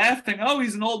all laughing. Oh,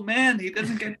 he's an old man. He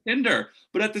doesn't get Tinder.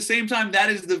 But at the same time, that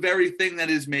is the very thing that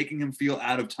is making him feel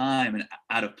out of time and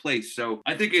out of place. So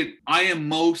I think I am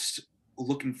most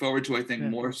looking forward to, I think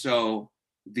more so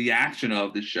the action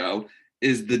of the show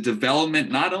is the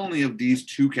development, not only of these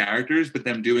two characters, but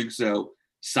them doing so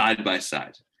side by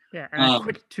side. Yeah. And a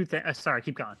quick two things. Sorry,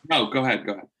 keep going. No, go ahead.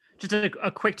 Just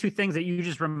a quick two things that you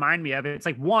just remind me of. It's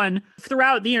like, one,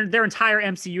 throughout their entire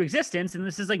MCU existence, and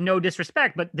this is like no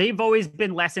disrespect, but they've always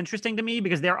been less interesting to me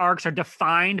because their arcs are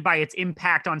defined by its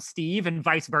impact on Steve and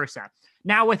vice versa.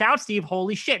 Now, without Steve,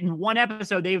 holy shit, in one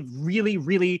episode, they've really,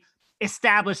 really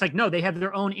established, like, no, they have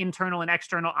their own internal and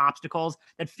external obstacles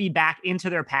that feed back into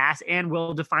their past and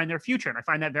will define their future. And I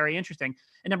find that very interesting.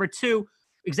 And number two,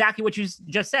 exactly what you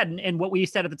just said, and what we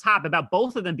said at the top about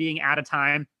both of them being out of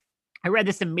time. I read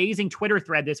this amazing Twitter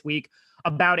thread this week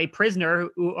about a prisoner,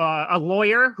 a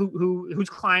lawyer whose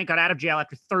client got out of jail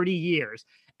after 30 years.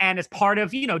 And as part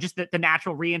of, just the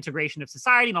natural reintegration of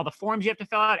society and all the forms you have to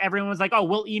fill out, everyone was like, oh,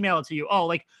 we'll email it to you. Oh,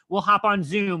 like we'll hop on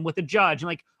Zoom with the judge and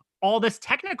like all this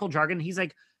technical jargon. He's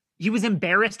like, he was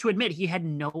embarrassed to admit he had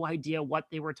no idea what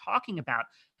they were talking about.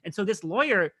 And so this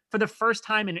lawyer, for the first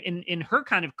time in her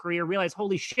kind of career, realized,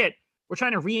 holy shit, we're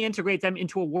trying to reintegrate them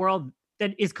into a world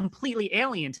that is completely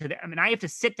alien to them. I mean, I have to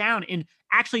sit down and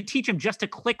actually teach them just to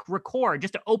click record,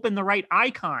 just to open the right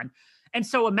icon. And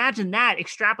so imagine that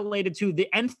extrapolated to the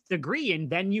nth degree. And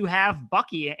then you have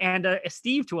Bucky and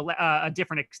Steve to a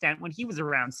different extent when he was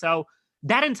around. So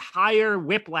that entire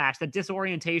whiplash, that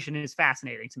disorientation is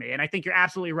fascinating to me. And I think you're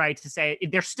absolutely right to say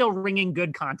they're still wringing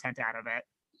good content out of it.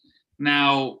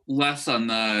 Now, less on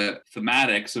the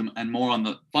thematics and more on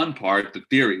the fun part, the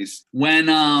theories.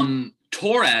 When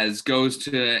Torres goes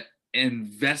to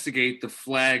investigate the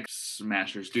flag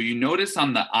smashers, do you notice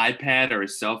on the iPad or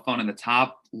his cell phone in the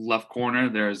top left corner,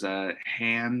 there's a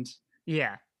hand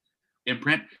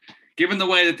imprint? Given the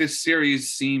way that this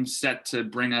series seems set to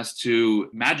bring us to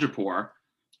Madripoor,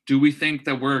 do we think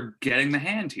that we're getting the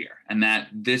hand here and that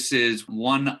this is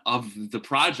one of the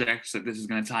projects that this is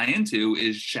going to tie into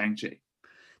is Shang-Chi?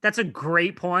 That's a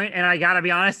great point. And I got to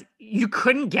be honest, you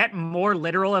couldn't get more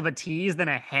literal of a tease than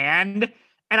a hand.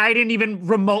 And I didn't even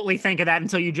remotely think of that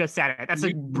until you just said it. That's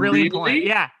a brilliant point.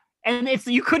 Yeah. And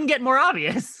you couldn't get more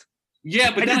obvious.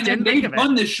 Yeah, but then they've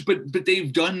done this, but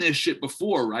they've done this shit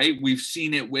before, right? We've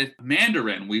seen it with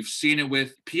Mandarin. We've seen it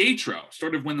with Pietro.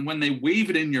 Sort of when they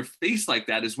wave it in your face like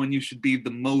that is when you should be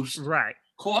the most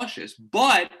cautious.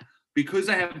 But because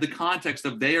I have the context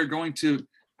of they are going to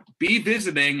be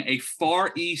visiting a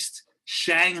Far East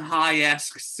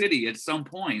Shanghai-esque city at some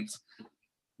point,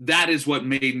 that is what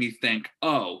made me think,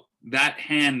 oh, that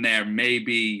hand there may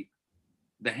be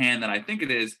the hand that I think it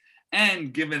is.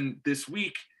 And given this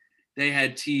week, they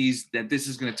had teased that this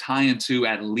is going to tie into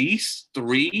at least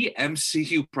 3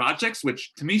 MCU projects,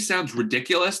 which to me sounds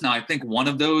ridiculous. Now, I think one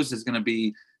of those is going to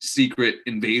be Secret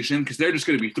Invasion because they're just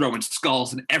going to be throwing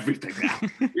skulls and everything now.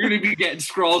 You're going to be getting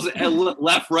scrolls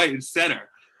left, right, and center.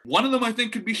 One of them, I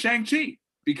think, could be Shang-Chi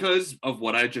because of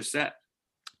what I just said.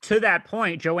 To that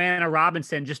point, Joanna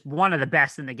Robinson, just one of the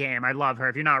best in the game. I love her.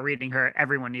 If you're not reading her,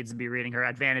 everyone needs to be reading her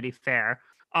at Vanity Fair.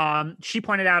 She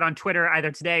pointed out on Twitter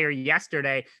either today or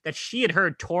yesterday that she had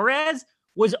heard Torres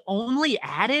was only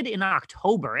added in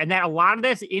October and that a lot of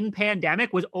this in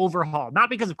pandemic was overhauled, not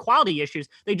because of quality issues.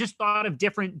 They just thought of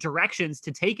different directions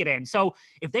to take it in. So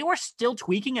if they were still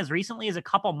tweaking as recently as a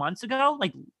couple months ago,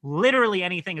 like literally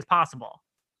anything is possible.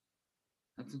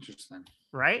 That's interesting.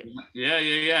 Right? Yeah.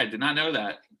 I did not know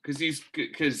that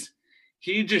because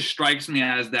he just strikes me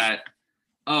as that,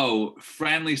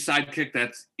 friendly sidekick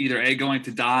that's either A, going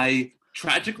to die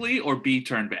tragically or B,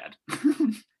 turn bad.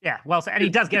 Yeah, well, and he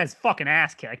does get his fucking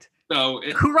ass kicked. So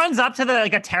who runs up to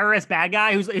a terrorist bad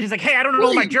guy he's like, hey, I don't know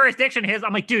what my jurisdiction is.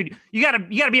 I'm like, dude, you gotta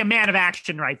be a man of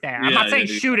action right there. I'm not saying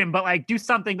shoot him, but like do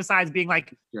something besides being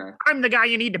like, I'm the guy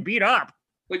you need to beat up.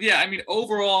 But yeah, I mean,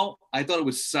 overall, I thought it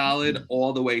was solid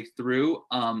all the way through.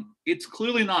 It's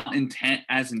clearly not intent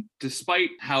despite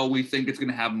how we think it's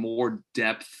going to have more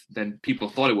depth than people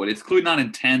thought it would. It's clearly not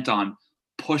intent on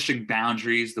pushing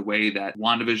boundaries the way that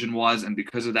WandaVision was, and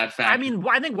because of that fact, I mean,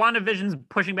 I think WandaVision's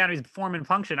pushing boundaries form and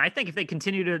function. I think if they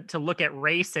continue to look at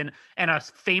race and a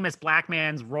famous black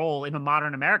man's role in a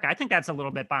modern America, I think that's a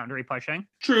little bit boundary pushing.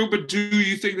 True, but do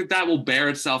you think that will bear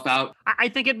itself out? I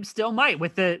think it still might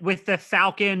with the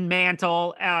Falcon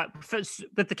mantle,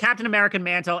 with the Captain American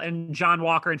mantle and John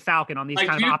Walker and Falcon on these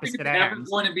kind of opposite ends. Ever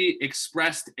going to be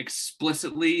expressed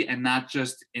explicitly and not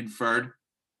just inferred?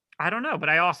 I don't know, but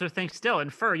I also think still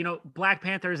infer, Black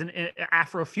Panther is an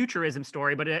Afrofuturism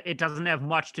story, but it doesn't have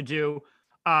much to do.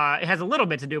 It has a little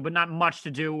bit to do, but not much to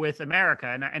do with America.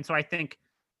 And so I think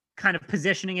kind of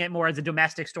positioning it more as a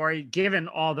domestic story, given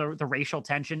all the racial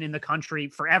tension in the country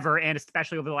forever, and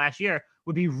especially over the last year,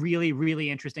 would be really, really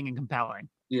interesting and compelling.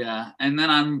 Yeah. And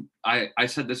then I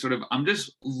said this I'm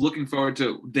just looking forward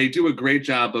to, they do a great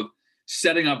job of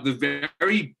setting up the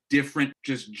very different,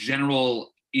 just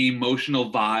general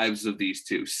emotional vibes of these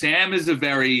two. Sam is a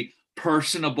very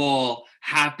personable,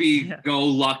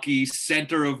 happy-go-lucky,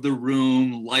 center of the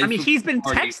room. He's been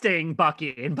texting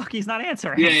Bucky, and Bucky's not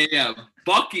answering. Yeah.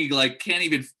 Bucky can't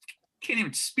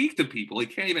even speak to people. He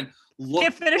can't even look.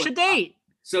 Can't finish a date.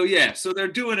 So they're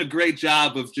doing a great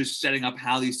job of just setting up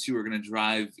how these two are going to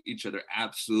drive each other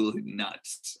absolutely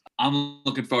nuts. I'm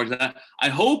looking forward to that. I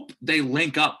hope they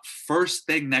link up first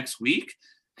thing next week.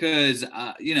 Because,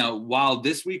 while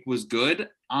this week was good,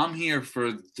 I'm here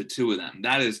for the two of them.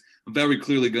 That is very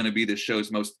clearly going to be the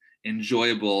show's most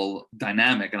enjoyable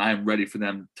dynamic, and I am ready for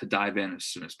them to dive in as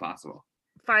soon as possible.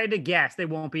 If I had to guess, they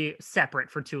won't be separate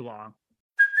for too long.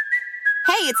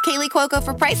 Hey, it's Kaylee Cuoco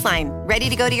for Priceline. Ready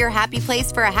to go to your happy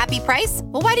place for a happy price?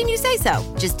 Well, why didn't you say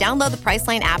so? Just download the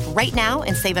Priceline app right now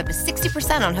and save up to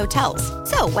 60% on hotels.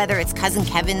 So whether it's Cousin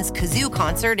Kevin's Kazoo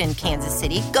Concert in Kansas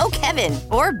City, go Kevin,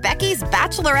 or Becky's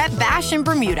Bachelorette Bash in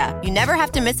Bermuda, you never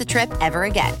have to miss a trip ever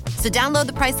again. So download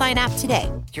the Priceline app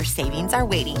today. Your savings are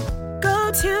waiting.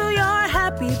 Go to your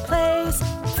happy place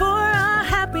for a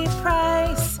happy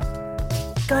price.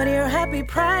 Go to your happy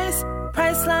price,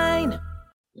 Priceline.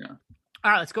 Yeah. All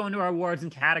right, let's go into our awards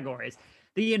and categories.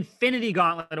 The Infinity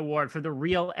Gauntlet Award for the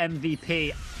real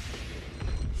MVP.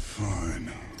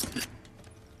 Fine.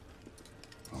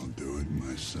 I'll do it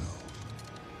myself.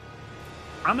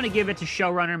 I'm going to give it to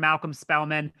showrunner Malcolm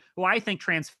Spellman, who I think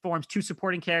transforms two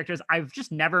supporting characters I've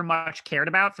just never much cared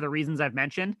about for the reasons I've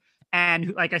mentioned.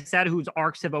 And like I said, whose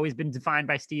arcs have always been defined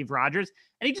by Steve Rogers.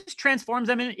 And he just transforms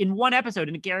them in one episode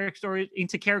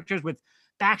into characters with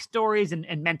backstories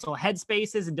and mental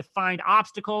headspaces and defined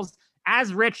obstacles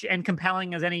as rich and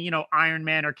compelling as any, Iron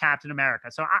Man or Captain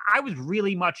America. So I was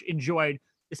really much enjoyed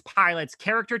this pilot's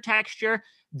character texture,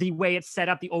 the way it's set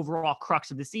up, the overall crux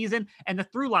of the season, and the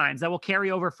through lines that will carry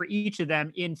over for each of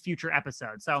them in future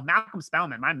episodes. So Malcolm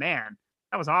Spellman, my man,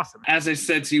 that was awesome. As I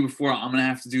said to you before, I'm going to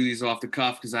have to do these off the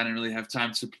cuff because I didn't really have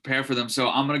time to prepare for them. So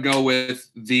I'm going to go with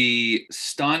the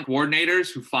stunt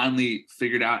coordinators who finally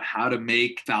figured out how to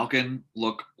make Falcon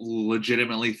look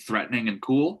legitimately threatening and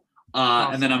cool.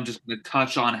 Awesome. And then I'm just going to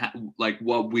touch on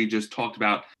what we just talked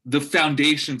about, the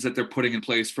foundations that they're putting in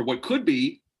place for what could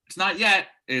be, it's not yet,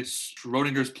 it's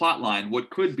Schrodinger's plotline,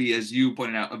 what could be, as you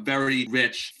pointed out, a very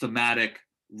rich thematic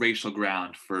racial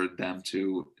ground for them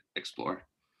to explore.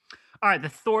 All right, the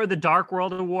Thor: The Dark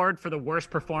World Award for the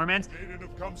worst performance. Needn't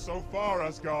have come so far,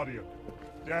 Asgardian.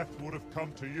 Death would have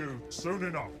come to you soon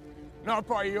enough. Not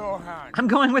by your hand. I'm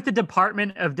going with the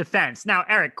Department of Defense. Now,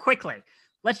 Eric, quickly,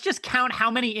 let's just count how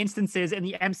many instances in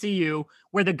the MCU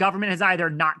where the government has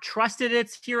either not trusted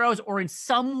its heroes or in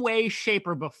some way, shape,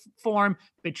 or form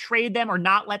betrayed them or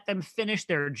not let them finish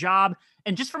their job.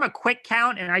 And just from a quick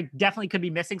count, and I definitely could be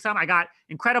missing some, I got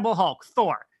Incredible Hulk,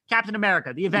 Thor, Captain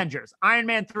America, The Avengers, Iron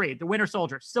Man 3, The Winter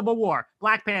Soldier, Civil War,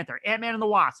 Black Panther, Ant-Man and the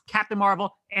Wasp, Captain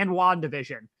Marvel, and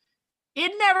WandaVision.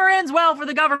 It never ends well for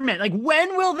the government. Like,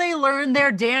 when will they learn their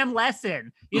damn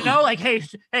lesson?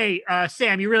 Hey,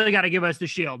 Sam, you really got to give us the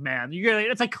shield, man.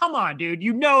 It's like, come on, dude.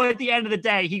 At the end of the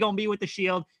day, he going to be with the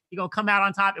shield. He going to come out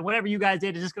on top, and whatever you guys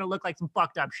did is just going to look like some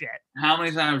fucked up shit. How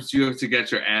many times do you have to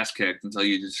get your ass kicked until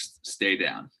you just stay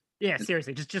down? Yeah,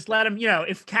 seriously. Just let him,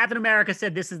 if Captain America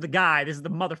said this is the guy, this is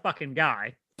the motherfucking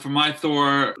guy. For my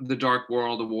Thor: The Dark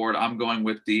World Award, I'm going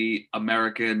with the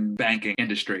American banking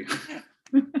industry.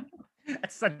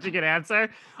 That's such a good answer.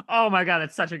 Oh my God,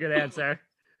 that's such a good answer.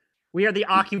 We are the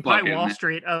Occupy Fucking Wall man.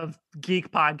 Street of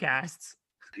geek podcasts.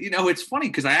 You know, it's funny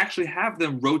because I actually have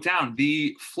them wrote down.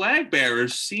 The flag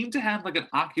bearers seem to have like an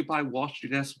Occupy Wall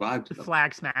Street-esque vibe to The them.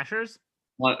 Flag Smashers.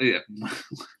 Well, yeah.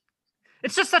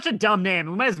 It's just such a dumb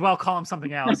name. We might as well call them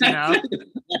something else, you know?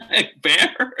 Flag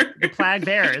bearer. The Flag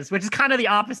Bearers, which is kind of the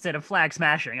opposite of flag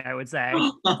smashing, I would say.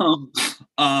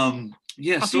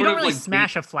 Yeah, Also, you sort don't of really like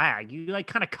smash a flag. You like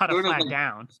kind of cut a sort of flag like-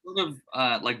 down. sort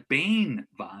of like Bane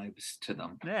vibes to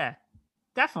them. Yeah,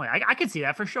 definitely. I could see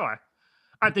that for sure.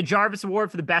 All right, the Jarvis Award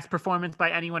for the best performance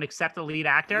by anyone except the lead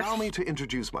actor. Allow me to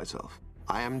introduce myself.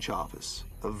 I am Jarvis,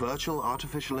 a virtual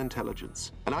artificial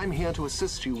intelligence, and I'm here to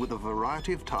assist you with a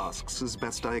variety of tasks as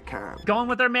best I can. Going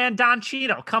with our man Don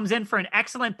Cheadle, comes in for an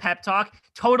excellent pep talk,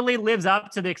 totally lives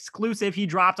up to the exclusive he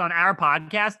dropped on our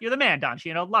podcast. You're the man, Don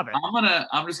Cheadle. Love it.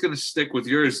 I'm just gonna stick with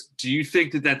yours. Do you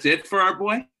think that that's it for our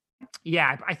boy?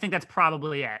 Yeah, I think that's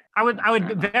probably it. I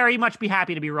would very much be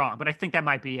happy to be wrong, but I think that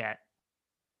might be it.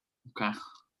 Okay.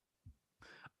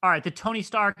 All right, the Tony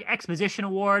Stark Exposition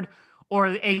Award, or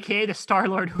aka the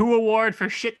Star-Lord Who Award for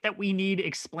shit that we need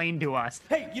explained to us.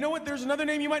 Hey, you know what? There's another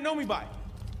name you might know me by.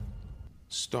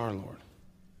 Star-Lord.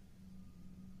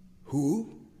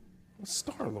 Who?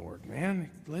 Star-Lord, man.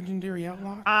 Legendary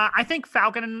outlaw. I think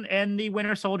Falcon and the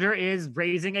Winter Soldier is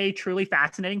raising a truly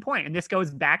fascinating point, and this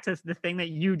goes back to the thing that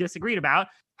you disagreed about.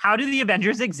 How do the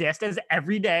Avengers exist as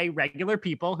everyday, regular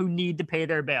people who need to pay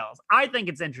their bills? I think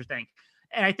it's interesting,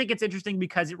 and I think it's interesting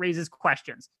because it raises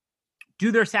questions.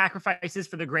 Do their sacrifices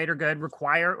for the greater good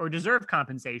require or deserve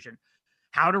compensation?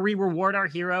 How do we reward our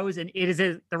heroes? And it is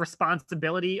the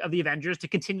responsibility of the Avengers to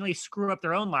continually screw up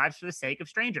their own lives for the sake of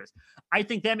strangers. I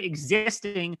think them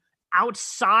existing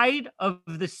outside of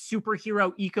the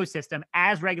superhero ecosystem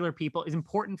as regular people is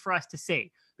important for us to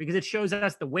see because it shows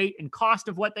us the weight and cost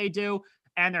of what they do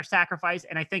and their sacrifice.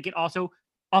 And I think it also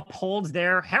upholds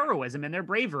their heroism and their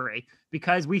bravery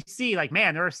because we see like,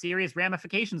 man, there are serious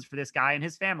ramifications for this guy and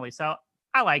his family. So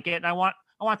I like it. And I want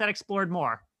that explored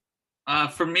more.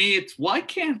 For me, it's why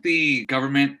can't the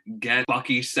government get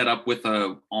Bucky set up with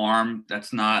a arm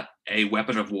that's not a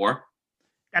weapon of war?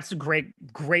 That's a great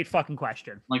fucking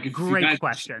question. Like if Great you guys,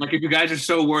 question. Like if you guys are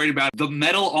so worried about the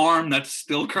metal arm that's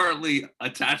still currently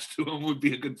attached to him, would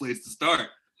be a good place to start.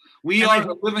 We And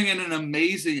are living in an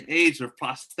amazing age of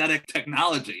prosthetic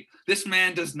technology. This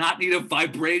man does not need a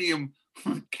vibranium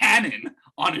cannon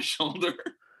on his shoulder.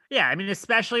 Yeah, I mean,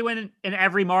 especially when in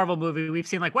every Marvel movie we've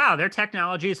seen like, wow, their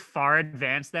technology is far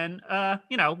advanced than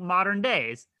modern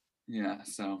days. Yeah,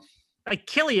 so like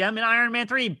Killiam in Iron Man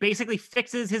 3 basically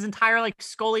fixes his entire like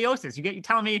scoliosis. You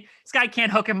telling me this guy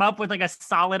can't hook him up with like a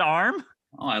solid arm?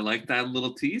 Oh, I like that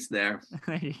little tease there.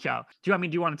 There you go. Do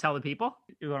you want to tell the people?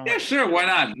 Yeah, sure. Why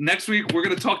not? Next week, we're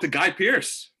going to talk to Guy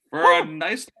Pearce for a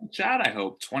nice chat, I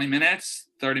hope. 20 minutes,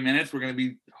 30 minutes. We're going to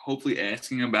be hopefully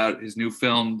asking about his new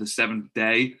film, The Seventh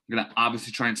Day. We're going to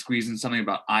obviously try and squeeze in something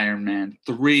about Iron Man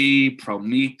 3,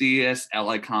 Prometheus,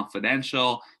 LA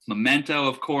Confidential, Memento,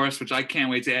 of course, which I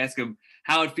can't wait to ask him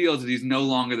how it feels that he's no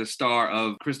longer the star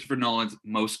of Christopher Nolan's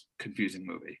most confusing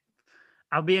movie.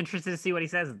 I'll be interested to see what he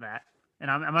says of that. And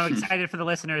I'm excited for the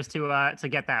listeners to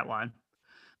get that one.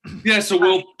 Yeah, so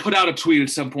we'll put out a tweet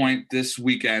at some point this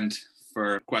weekend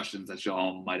for questions that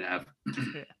y'all might have.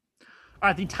 Yeah. All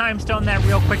right, the Time Stone That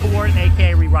Real Quick Award,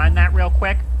 aka Rewind That Real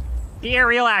Quick. The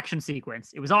aerial action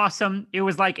sequence. It was awesome. It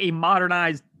was like a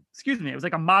modernized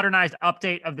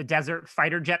update of the desert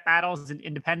fighter jet battles in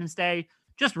Independence Day.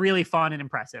 Just really fun and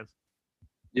impressive.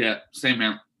 Yeah, same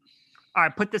man. All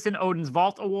right, put this in Odin's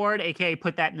Vault Award, aka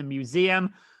put that in the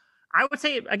museum. I would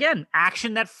say, again,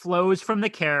 action that flows from the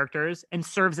characters and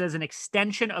serves as an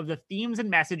extension of the themes and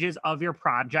messages of your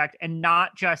project and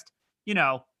not just,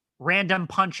 random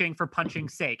punching for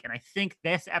punching's sake. And I think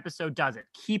this episode does it.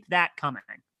 Keep that coming.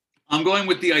 I'm going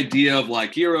with the idea of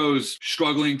like heroes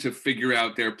struggling to figure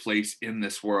out their place in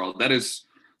this world. That is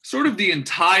sort of the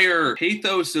entire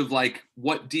pathos of like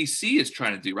what DC is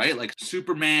trying to do, right? Like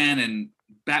Superman and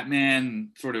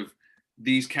Batman, sort of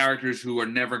these characters who are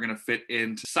never going to fit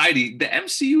in society. The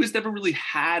MCU has never really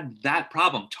had that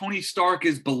problem. Tony Stark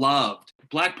is beloved.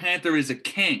 Black Panther is a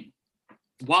king.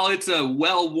 While it's a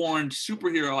well-worn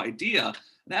superhero idea,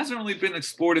 it hasn't really been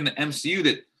explored in the MCU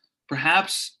that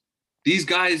perhaps these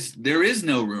guys, there is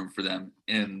no room for them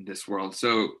in this world.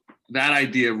 So that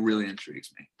idea really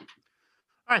intrigues me.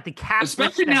 All right, the cast,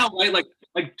 especially now, right?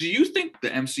 Like, do you think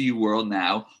the MCU world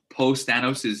now, post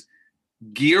Thanos, is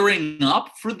gearing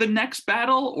up for the next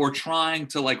battle or trying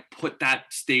to like put that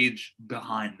stage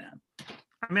behind them?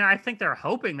 I mean, I think they're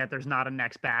hoping that there's not a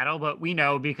next battle, but we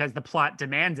know because the plot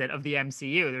demands it of the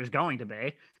MCU, there's going to be.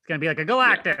 It's going to be like a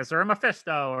Galactus or a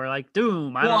Mephisto or like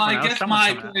Doom. I guess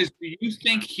my point is, do you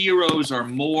think heroes are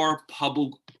more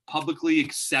publicly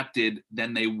accepted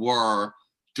than they were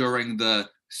during the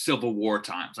Civil War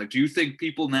times? Like, do you think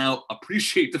people now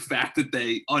appreciate the fact that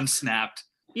they unsnapped?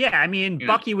 Yeah, I mean,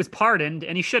 Bucky was pardoned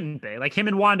and he shouldn't be. Like, him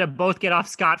and Wanda both get off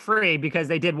scot-free because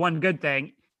they did one good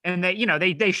thing. And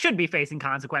they should be facing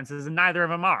consequences, and neither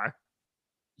of them are.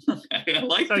 I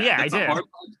like that. Yeah, That's I do. a hard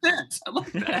stance. I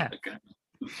like that. Yeah. Okay.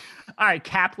 All right,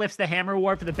 Cap lifts the Hammer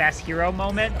Award for the best hero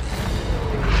moment.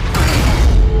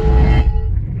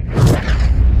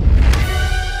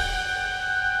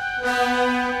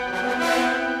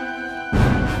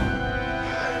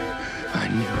 I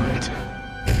knew it.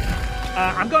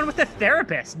 I'm going with the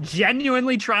therapist,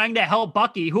 genuinely trying to help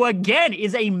Bucky, who again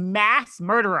is a mass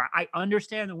murderer. I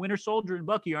understand the Winter Soldier and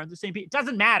Bucky aren't the same people. It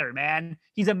doesn't matter, man.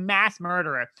 He's a mass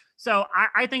murderer. So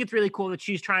I think it's really cool that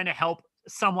she's trying to help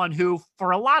someone who,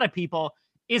 for a lot of people,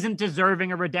 isn't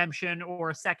deserving a redemption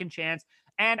or a second chance.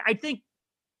 And I think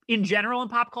in general in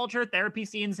pop culture, therapy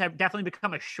scenes have definitely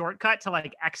become a shortcut to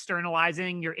like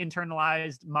externalizing your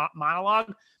internalized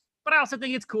monologue. But I also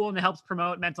think it's cool and it helps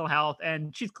promote mental health.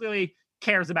 And she's clearly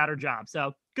cares about her job.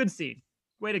 So good scene.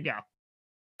 Way to go.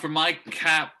 For my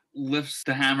Cap lifts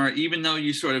the hammer, even though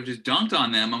you sort of just dunked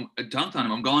on him,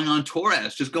 I'm going on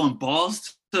Torres, just going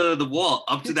balls to the wall,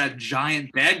 up to that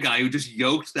giant bad guy who just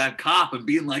yoked that cop and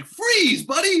being like, freeze,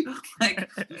 buddy. Like,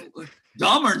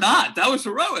 dumb or not, that was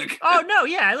heroic. Oh, no,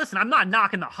 yeah, listen, I'm not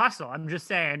knocking the hustle. I'm just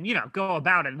saying, go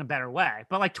about it in a better way.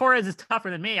 But like Torres is tougher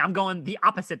than me. I'm going the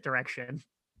opposite direction.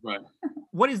 Right.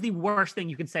 What is the worst thing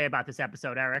you can say about this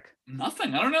episode, Eric?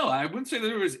 Nothing. I don't know. I wouldn't say that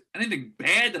there was anything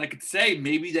bad that I could say.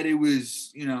 Maybe that it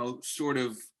was, sort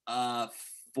of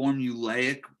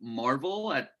formulaic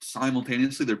Marvel at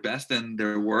simultaneously their best and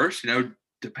their worst,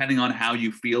 depending on how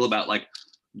you feel about like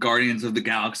Guardians of the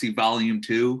Galaxy Volume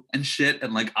 2 and shit,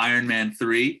 and like Iron Man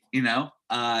 3,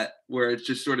 where it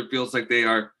just sort of feels like they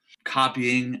are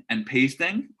copying and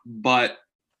pasting. But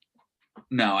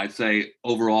no, I'd say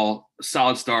overall,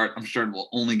 solid start. I'm sure it will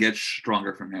only get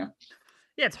stronger from here.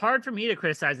 Yeah, it's hard for me to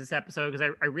criticize this episode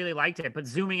because I really liked it. But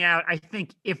zooming out, I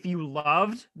think if you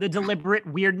loved the deliberate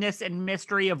weirdness and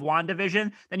mystery of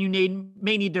WandaVision, then you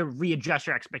may need to readjust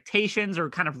your expectations or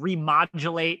kind of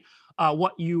remodulate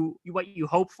what you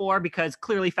hope for, because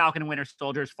clearly Falcon and Winter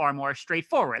Soldier is far more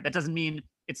straightforward. That doesn't mean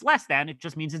it's less than, it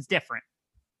just means it's different.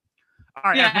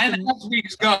 All right. Yeah, and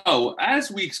as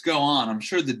weeks go on, I'm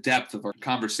sure the depth of our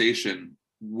conversation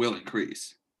will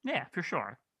increase. Yeah, for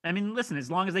sure. I mean, listen, as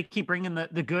long as they keep bringing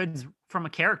the goods from a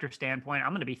character standpoint, I'm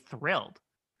going to be thrilled.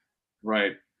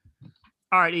 Right.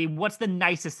 All right, E, what's the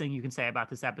nicest thing you can say about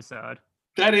this episode?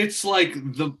 That it's like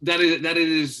that it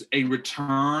is a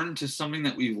return to something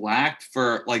that we've lacked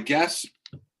for, like, yes,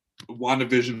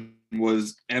 WandaVision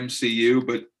was MCU,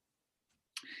 but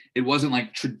it wasn't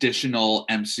like traditional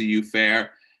MCU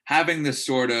fare. Having this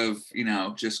sort of,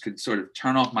 just could sort of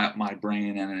turn off my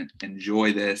brain and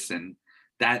enjoy this. And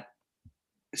that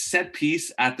set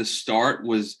piece at the start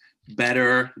was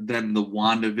better than the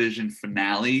WandaVision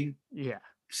finale. Yeah.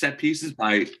 Set pieces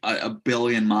by a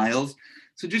billion miles.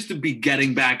 So just to be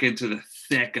getting back into the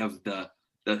thick of the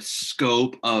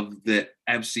scope of the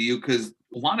MCU, because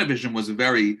WandaVision was a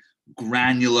very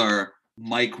granular,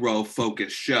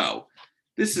 micro-focused show.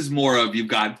 This is more of, you've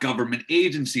got government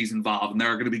agencies involved, and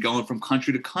they're going to be going from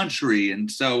country to country. And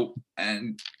so,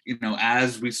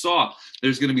 as we saw,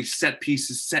 there's going to be set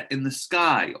pieces set in the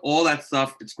sky, all that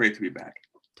stuff. It's great to be back.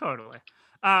 Totally.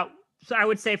 So I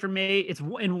would say for me, it's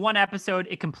in one episode,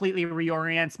 it completely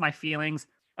reorients my feelings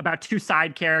about two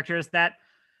side characters that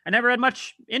I never had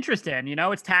much interest in.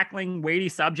 It's tackling weighty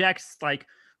subjects like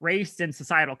race and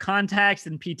societal context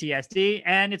and PTSD,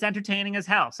 and it's entertaining as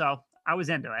hell. So I was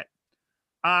into it.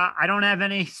 I don't have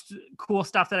any cool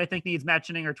stuff that I think needs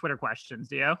mentioning or Twitter questions.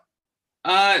 Do you?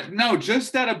 No,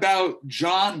 just that about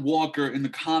John Walker in the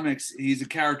comics. He's a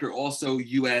character, also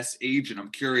U.S. agent. I'm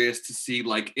curious to see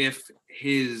like if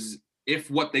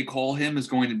what they call him is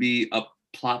going to be a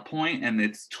plot point and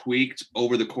it's tweaked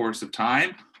over the course of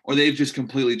time, or they've just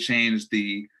completely changed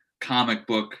the comic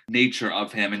book nature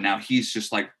of him, and now he's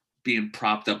just like being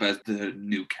propped up as the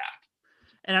new Cap.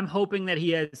 And I'm hoping that he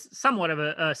has somewhat of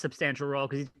a substantial role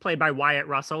because he's played by Wyatt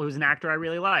Russell, who's an actor I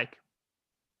really like.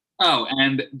 Oh,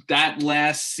 and that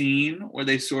last scene where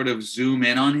they sort of zoom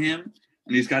in on him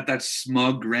and he's got that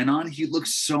smug grin on, he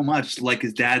looks so much like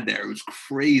his dad there. It was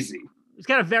crazy. He's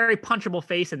got a very punchable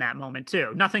face in that moment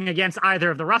too. Nothing against either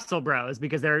of the Russell bros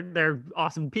because they're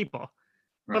awesome people.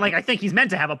 Right. But like, I think he's meant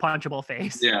to have a punchable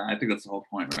face. Yeah, I think that's the whole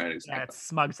point, right? Exactly. That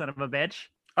smug son of a bitch.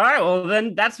 All right, well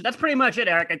then that's pretty much it,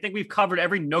 Eric. I think we've covered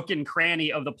every nook and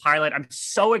cranny of the pilot. I'm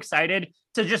so excited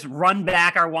to just run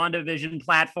back our WandaVision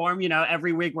platform. You know,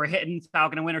 every week we're hitting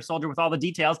Falcon and Winter Soldier with all the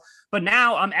details. But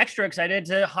now I'm extra excited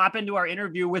to hop into our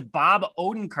interview with Bob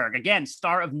Odenkirk. Again,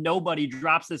 star of Nobody,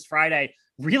 drops this Friday.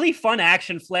 Really fun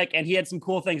action flick, and he had some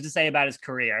cool things to say about his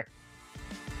career.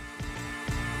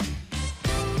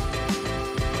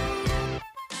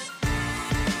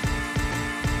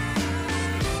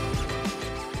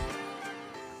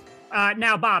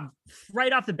 Now, Bob,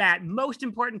 right off the bat, most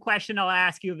important question I'll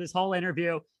ask you of this whole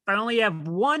interview. If I only have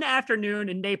one afternoon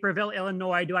in Naperville,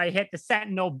 Illinois, do I hit the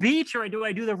Sentinel Beach or do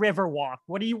I do the river walk?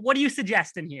 What are you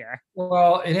suggesting here?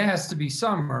 Well, it has to be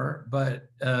summer, but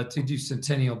to do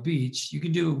Centennial Beach, you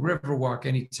can do river walk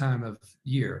any time of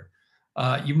year.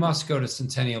 You must go to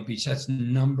Centennial Beach. That's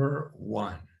number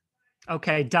one.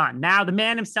 Okay, done. Now the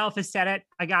man himself has said it.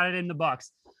 I got it in the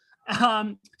books.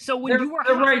 So when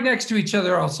they're right next to each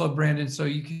other also, Brandon, so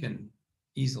you can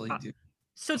easily do.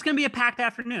 So it's going to be a packed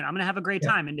afternoon. I'm going to have a great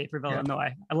time in Naperville,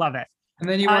 Illinois. I love it. And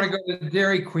then you want to go to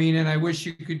Dairy Queen, and I wish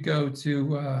you could go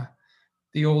to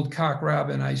the old Cock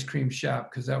Robin ice cream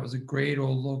shop, because that was a great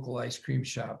old local ice cream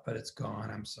shop, but it's gone.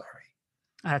 I'm sorry.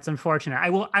 That's unfortunate. I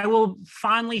will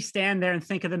fondly stand there and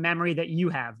think of the memory that you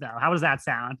have, though. How does that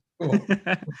sound? Cool.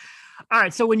 All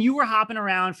right. So when you were hopping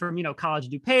around from, College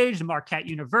of DuPage to Marquette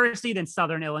University, then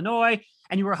Southern Illinois,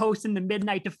 and you were hosting the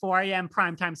midnight to 4 a.m.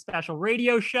 primetime special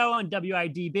radio show on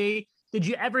WIDB, did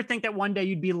you ever think that one day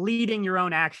you'd be leading your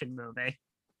own action movie?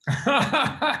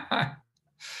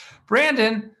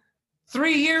 Brandon,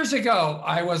 3 years ago,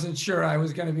 I wasn't sure I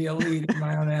was going to be a lead in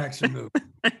my own action movie.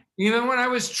 Even when I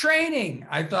was training,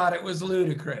 I thought it was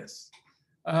ludicrous.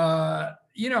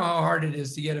 You know how hard it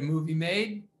is to get a movie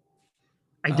made?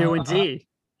 I do indeed.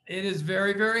 It is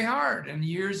very, very hard. And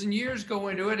years go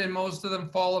into it, and most of them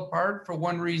fall apart for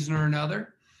one reason or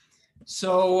another.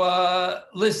 So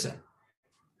listen,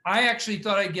 I actually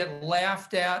thought I'd get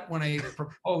laughed at when I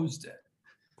proposed it.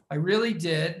 I really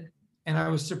did. And I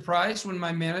was surprised when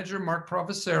my manager, Mark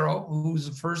Professero, who was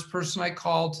the first person I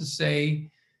called to say,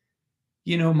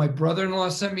 my brother-in-law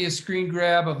sent me a screen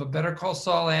grab of a Better Call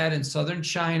Saul ad in Southern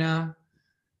China.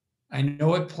 I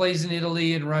know it plays in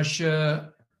Italy and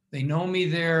Russia. They know me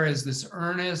there as this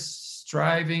earnest,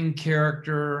 striving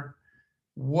character.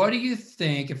 What do you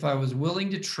think, if I was willing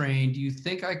to train, do you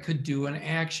think I could do an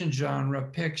action genre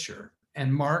picture?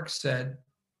 And Mark said,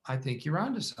 I think you're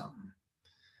onto something.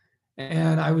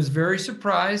 And I was very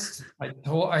surprised.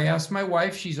 I asked my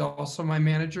wife, she's also my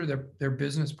manager, they're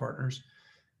business partners.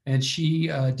 And she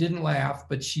didn't laugh,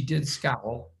 but she did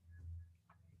scowl.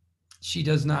 She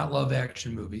does not love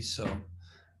action movies, so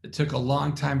it took a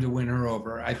long time to win her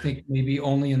over. I think maybe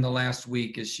only in the last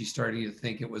week is she starting to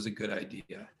think it was a good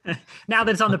idea. Now that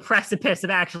it's on the precipice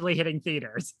of actually hitting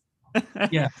theaters.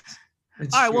 Yeah. All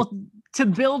right, well, to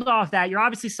build off that, you're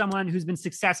obviously someone who's been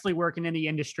successfully working in the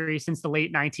industry since the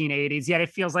late 1980s, yet it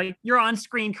feels like your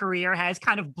on-screen career has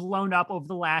kind of blown up over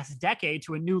the last decade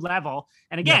to a new level.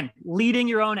 And again, leading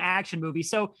your own action movie.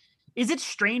 So is it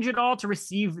strange at all to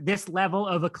receive this level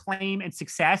of acclaim and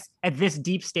success at this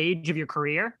deep stage of your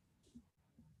career?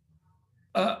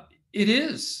 It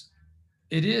is.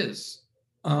 It is.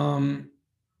 I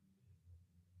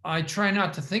try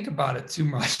not to think about it too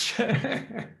much.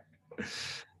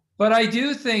 But I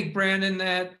do think, Brandon,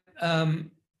 that I'm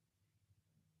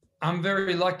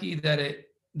very lucky that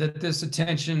this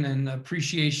attention and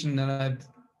appreciation that I've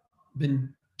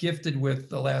been gifted with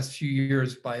the last few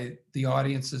years by the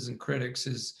audiences and critics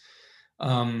is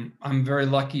I'm very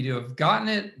lucky to have gotten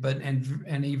it,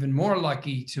 and even more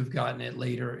lucky to have gotten it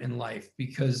later in life,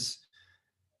 because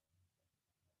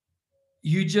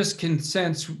you just can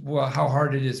sense how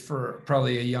hard it is for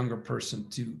probably a younger person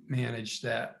to manage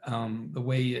that, the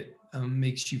way it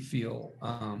makes you feel.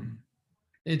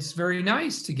 It's very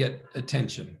nice to get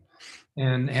attention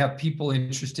and have people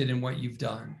interested in what you've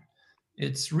done.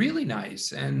 It's really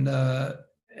nice. And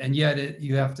yet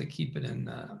you have to keep it in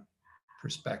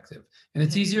perspective. And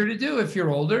it's easier to do if you're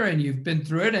older and you've been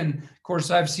through it. And of course,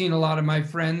 I've seen a lot of my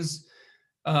friends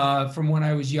from when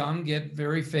I was young get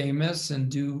very famous and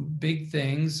do big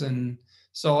things. And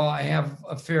so I have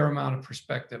a fair amount of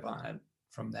perspective on it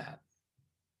from that.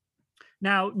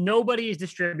 Now, Nobody is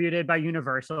distributed by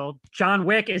Universal. John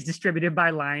Wick is distributed by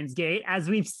Lionsgate. As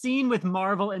we've seen with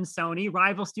Marvel and Sony,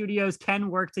 rival studios can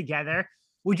work together.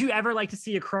 Would you ever like to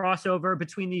see a crossover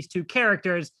between these two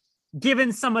characters,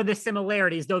 given some of the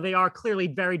similarities, though they are clearly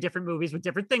very different movies with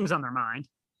different things on their mind?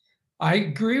 I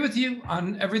agree with you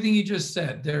on everything you just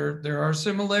said. There are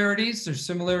similarities. There's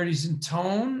similarities in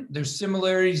tone. There's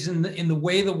similarities in the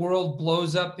way the world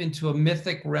blows up into a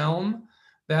mythic realm.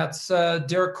 That's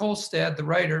Derek Kolstad, the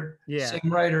writer,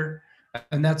 same writer,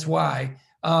 and that's why.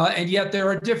 And yet there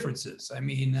are differences. I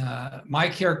mean, my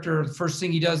character, the first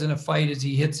thing he does in a fight is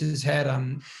he hits his head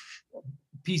on a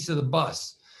piece of the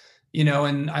bus,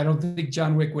 and I don't think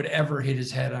John Wick would ever hit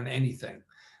his head on anything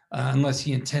unless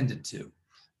he intended to.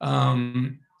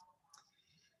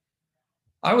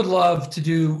 I would love to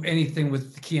do anything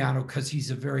with Keanu because he's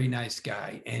a very nice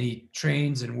guy and he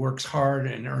trains and works hard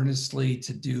and earnestly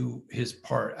to do his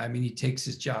part. I mean, he takes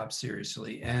his job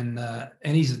seriously and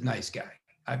he's a nice guy.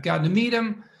 I've gotten to meet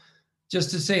him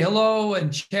just to say hello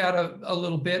and chat a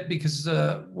little bit because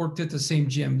worked at the same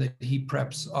gym that he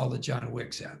preps all the John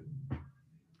Wicks at.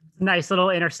 Nice little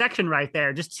intersection right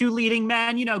there. Just two leading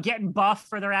men, getting buff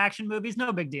for their action movies.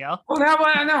 No big deal. Well,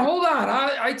 now hold on.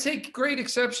 I take great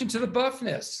exception to the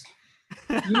buffness.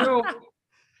 You're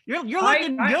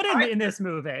looking good in this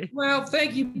movie. Well,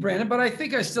 thank you, Brandon. But I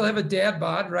think I still have a dad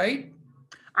bod, right?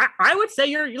 I would say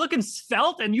you're looking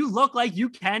svelte and you look like you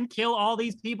can kill all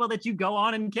these people that you go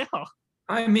on and kill.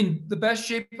 I'm in the best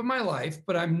shape of my life,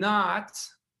 but I'm not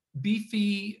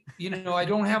beefy. I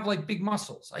don't have like big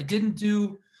muscles. I didn't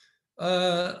do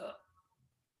the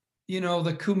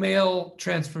Kumail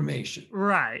transformation.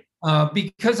 Right.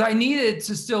 Because I needed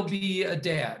to still be a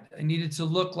dad. I needed to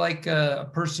look like a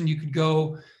person you could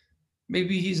go,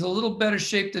 maybe he's a little better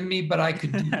shape than me, but I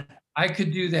could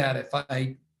do that if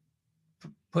I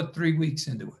put 3 weeks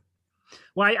into it.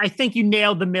 Well, I think you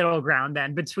nailed the middle ground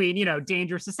then between,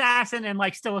 dangerous assassin and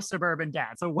like still a suburban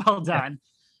dad. So well done.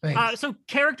 So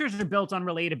characters are built on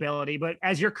relatability, but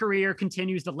as your career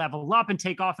continues to level up and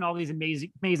take off in all these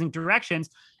amazing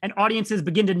directions and audiences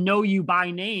begin to know you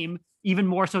by name, even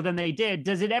more so than they did,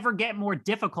 does it ever get more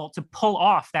difficult to pull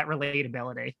off that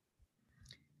relatability?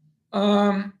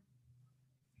 I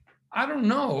don't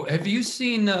know. Have you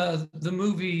seen the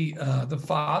movie The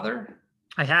Father?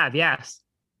 I have, yes.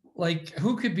 Like,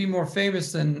 who could be more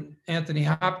famous than Anthony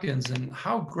Hopkins, and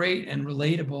how great and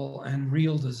relatable and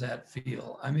real does that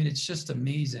feel? I mean, it's just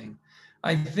amazing.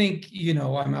 I think,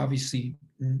 I'm obviously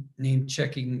name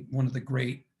checking one of the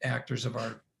great actors of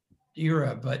our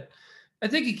era, but I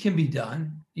think it can be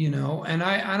done, and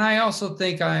I also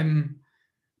think I'm,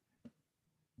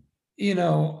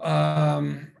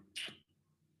 I'm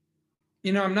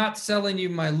not selling you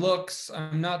my looks.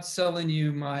 I'm not selling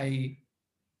you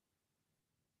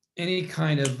any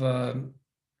kind of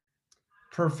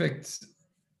perfect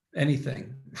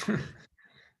anything.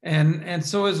 and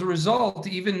so as a result,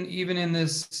 even in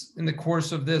the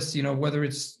course of this, whether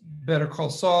it's Better Call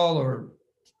Saul or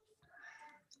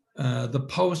The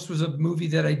Post was a movie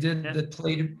that I did that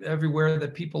played everywhere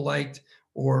that people liked,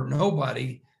 or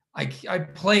Nobody, I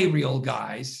play real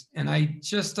guys, and I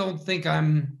just don't think I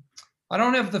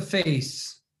don't have the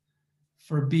face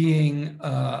for being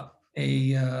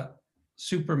a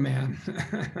Superman.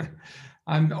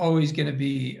 I'm always going to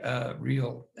be a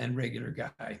real and regular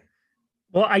guy.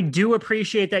 Well, I do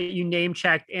appreciate that you name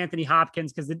checked Anthony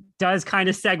Hopkins because it does kind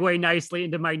of segue nicely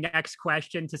into my next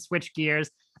question to switch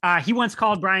gears. He once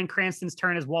called Bryan Cranston's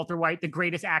turn as Walter White the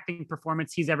greatest acting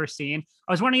performance he's ever seen.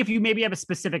 I was wondering if you maybe have a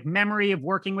specific memory of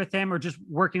working with him or just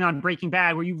working on Breaking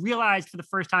Bad where you realized for the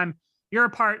first time you're a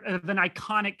part of an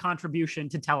iconic contribution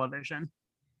to television.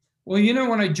 Well,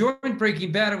 when I joined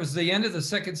Breaking Bad, it was the end of the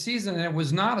second season and it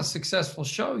was not a successful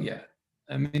show yet.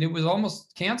 I mean, it was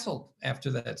almost canceled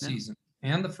after that season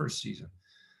and the first season.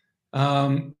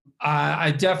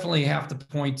 I definitely have to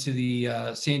point to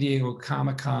the San Diego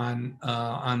Comic-Con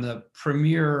on the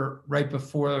premiere right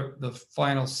before the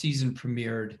final season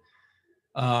premiered.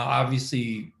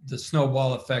 Obviously, the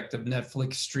snowball effect of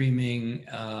Netflix streaming,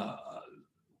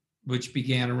 which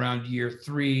began around year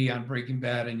 3 on Breaking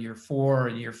Bad and year 4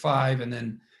 and year 5. And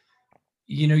then,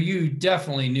 you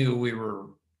definitely knew we were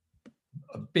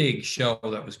a big show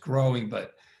that was growing,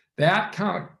 but that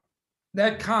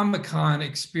Comic-Con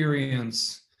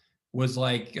experience was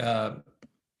like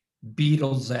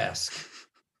Beatles-esque.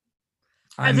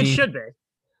 It should be.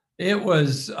 It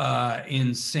was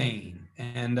insane.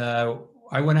 And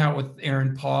I went out with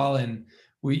Aaron Paul, and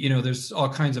we, there's all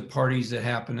kinds of parties that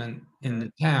happen in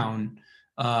the town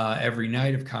every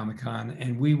night of Comic-Con,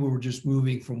 and we were just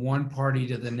moving from one party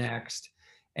to the next.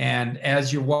 And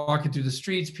as you're walking through the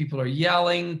streets, people are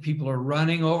yelling, people are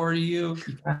running over to you.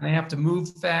 You kind of have to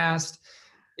move fast.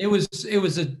 It was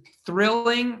a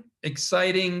thrilling,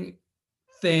 exciting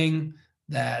thing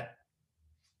that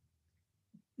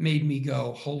made me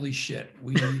go, holy shit,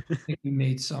 we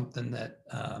made something that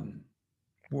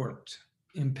worked,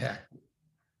 impact.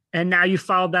 And now you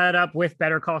followed that up with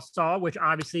Better Call Saul, which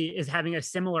obviously is having a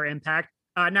similar impact.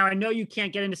 Now, I know you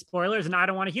can't get into spoilers, and I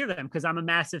don't want to hear them because I'm a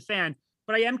massive fan.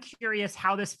 But I am curious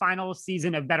how this final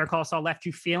season of Better Call Saul left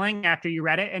you feeling after you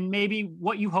read it, and maybe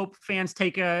what you hope fans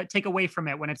take away from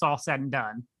it when it's all said and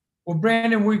done. Well,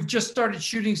 Brandon, we've just started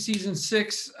shooting season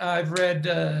 6. I've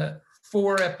read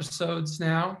 4 episodes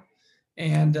now,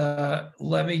 and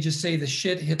let me just say the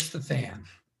shit hits the fan.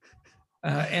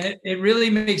 And it really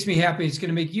makes me happy. It's going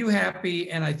to make you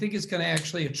happy, and I think it's going to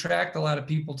actually attract a lot of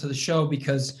people to the show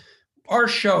because our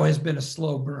show has been a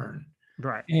slow burn.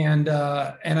 Right. And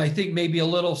I think maybe a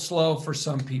little slow for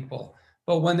some people.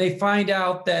 But when they find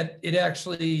out that it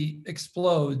actually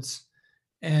explodes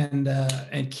and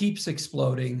keeps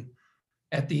exploding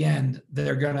at the end,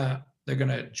 they're gonna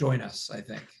join us, I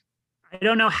think. I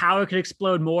don't know how it could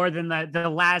explode more than the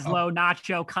Laszlo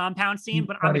Nacho compound scene,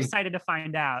 but I'm excited to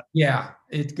find out. Yeah,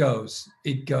 it goes.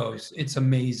 It's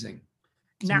amazing.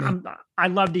 I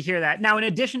love to hear that. Now, in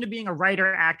addition to being a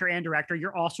writer, actor, and director,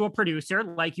 you're also a producer,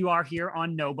 like you are here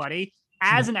on Nobody.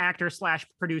 As an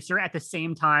actor/producer at the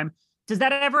same time, does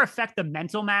that ever affect the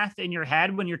mental math in your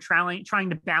head when you're trying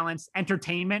to balance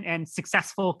entertainment and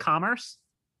successful commerce?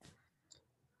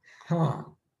 Huh.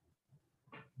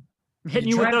 I'm hitting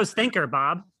you with those thinker,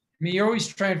 Bob. I mean, you're always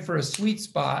trying for a sweet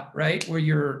spot, right? Where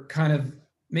you're kind of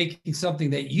making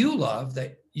something that you love,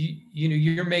 that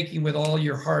you're making with all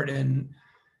your heart and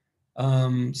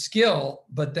skill,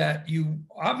 but that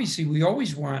we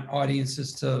always want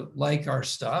audiences to like our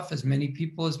stuff, as many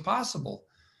people as possible.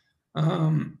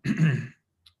 I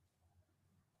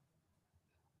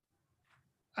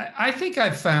think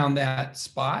I've found that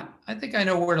spot. I think I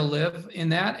know where to live in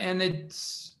that, and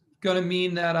it's going to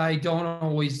mean that I don't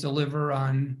always deliver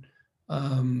on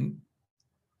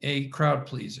a crowd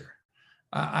pleaser.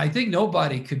 I think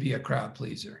nobody could be a crowd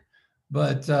pleaser,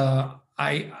 but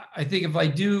I think if I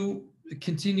do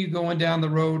continue going down the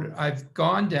road I've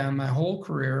gone down my whole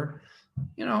career,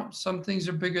 some things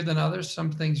are bigger than others.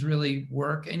 Some things really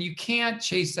work, and you can't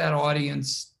chase that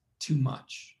audience too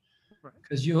much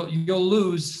because you'll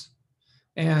lose.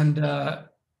 And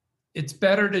it's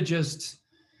better to just,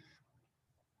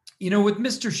 with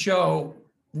Mr. Show,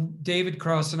 David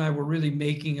Cross and I were really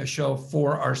making a show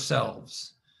for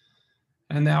ourselves.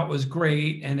 And that was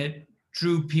great. And it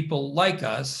drew people like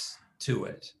us to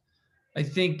it. I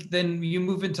think then you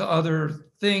move into other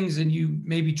things and you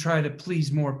maybe try to please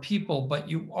more people, but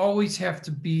you always have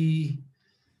to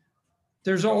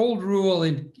there's an old rule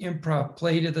in improv,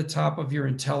 play to the top of your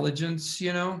intelligence,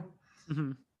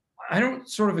 Mm-hmm. I don't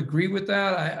sort of agree with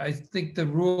that. I think the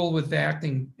rule with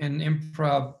acting and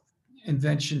improv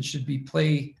invention should be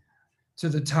play to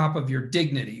the top of your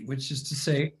dignity, which is to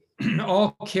say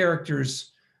all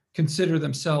characters consider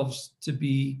themselves to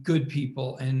be good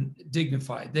people and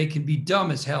dignified. They can be dumb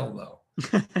as hell though.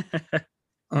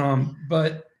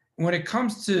 But when it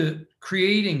comes to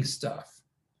creating stuff,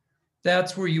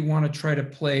 that's where you want to try to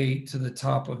play to the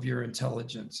top of your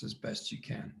intelligence as best you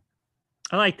can.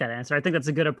 I like that answer. I think that's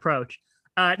a good approach.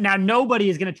 Now, nobody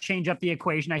is going to change up the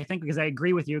equation, I think, because I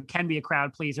agree with you. It can be a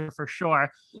crowd pleaser for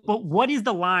sure. But what is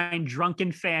the line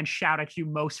drunken fans shout at you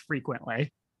most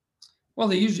frequently? Well,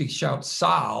 they usually shout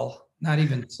Saul, not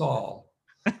even Saul.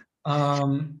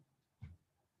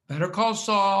 Better Call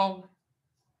Saul.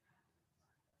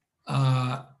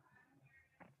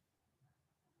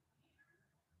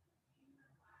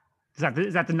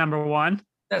 Is that the number one?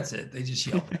 That's it. They just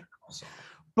yell Better Call Saul.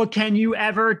 But can you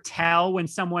ever tell when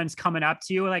someone's coming up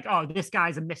to you like, oh, this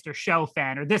guy's a Mr. Show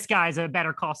fan or this guy's a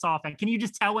Better Call Saul fan? Can you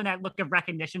just tell when that look of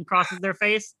recognition crosses their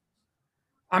face?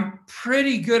 I'm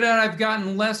pretty good at it. I've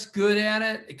gotten less good at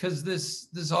it because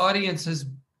this audience has,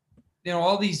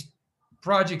 all these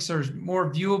projects are more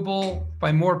viewable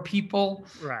by more people.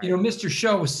 Right. Mr.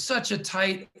 Show was such a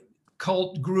tight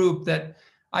cult group that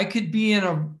I could be in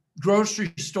a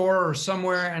grocery store or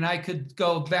somewhere and I could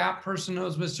go, that person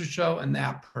knows Mr. Show and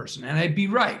that person. And I'd be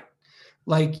right.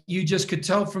 Like you just could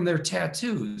tell from their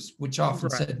tattoos, which often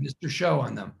said Mr. Show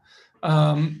on them.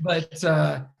 But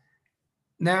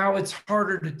now it's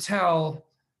harder to tell.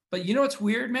 But you know what's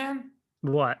weird, man?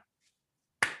 What?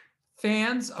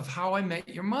 Fans of How I Met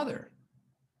Your Mother,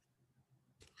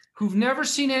 who've never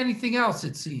seen anything else,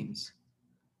 it seems,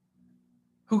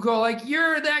 who go like,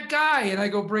 you're that guy. And I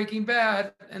go, Breaking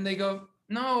Bad. And they go,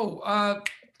 no.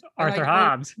 Arthur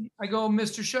Hobbs. I go,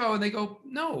 Mr. Show. And they go,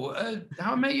 no,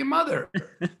 How I Met Your Mother.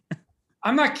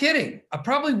 I'm not kidding.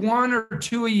 Probably 1 or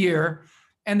 2 a year.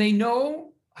 And they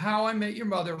know How I Met Your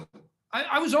Mother.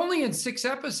 I was only in 6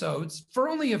 episodes for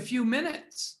only a few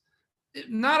minutes.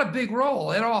 Not a big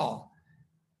role at all.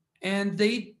 And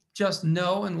they just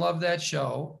know and love that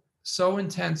show so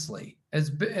intensely,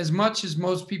 as much as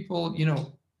most people,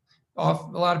 a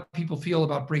lot of people feel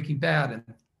about Breaking Bad and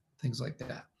things like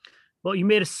that. Well, you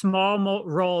made a small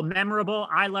role memorable.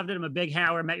 I loved it. I'm a big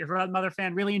How I Met Your Mother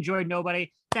fan. Really enjoyed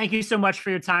Nobody. Thank you so much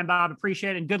for your time, Bob.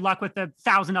 Appreciate it. And good luck with the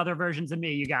 1,000 other versions of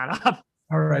me you got up.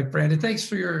 All right, Brandon. Thanks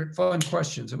for your fun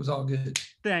questions. It was all good.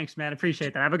 Thanks, man.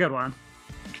 Appreciate that. Have a good one.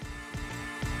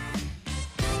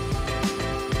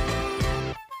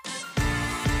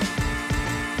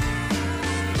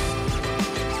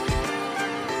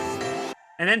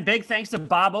 And then big thanks to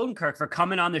Bob Odenkirk for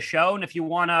coming on the show. And if you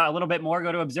want a little bit more,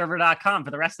 go to observer.com for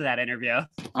the rest of that interview.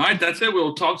 All right, that's it.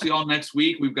 We'll talk to you all next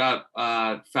week. We've got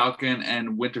Falcon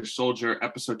and Winter Soldier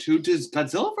episode 2. Does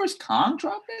Godzilla vs. Kong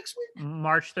drop next week?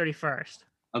 March 31st.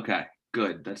 Okay,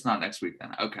 good. That's not next week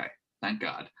then. Okay, thank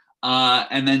God.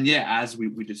 And then, as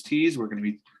we just teased, we're going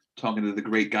to be talking to the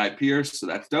great Guy Pearce. So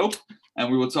that's dope.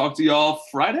 And we will talk to you all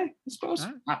Friday, I suppose.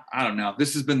 Right. I don't know.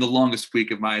 This has been the longest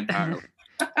week of my entire life.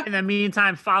 In the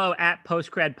meantime, follow at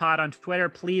PostcredPod on Twitter.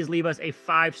 Please leave us a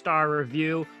 5-star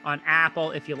review on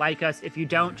Apple if you like us. If you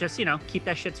don't, just, keep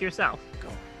that shit to yourself. Go.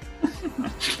 All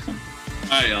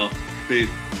right, y'all. Peace.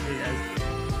 See you guys.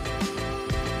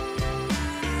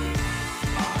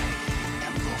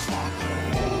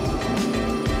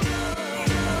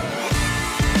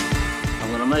 I'm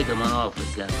going to make him an offer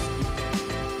again.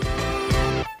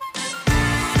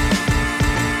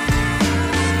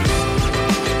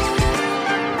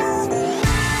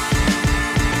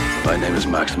 My name is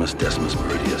Maximus Decimus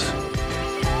Meridius.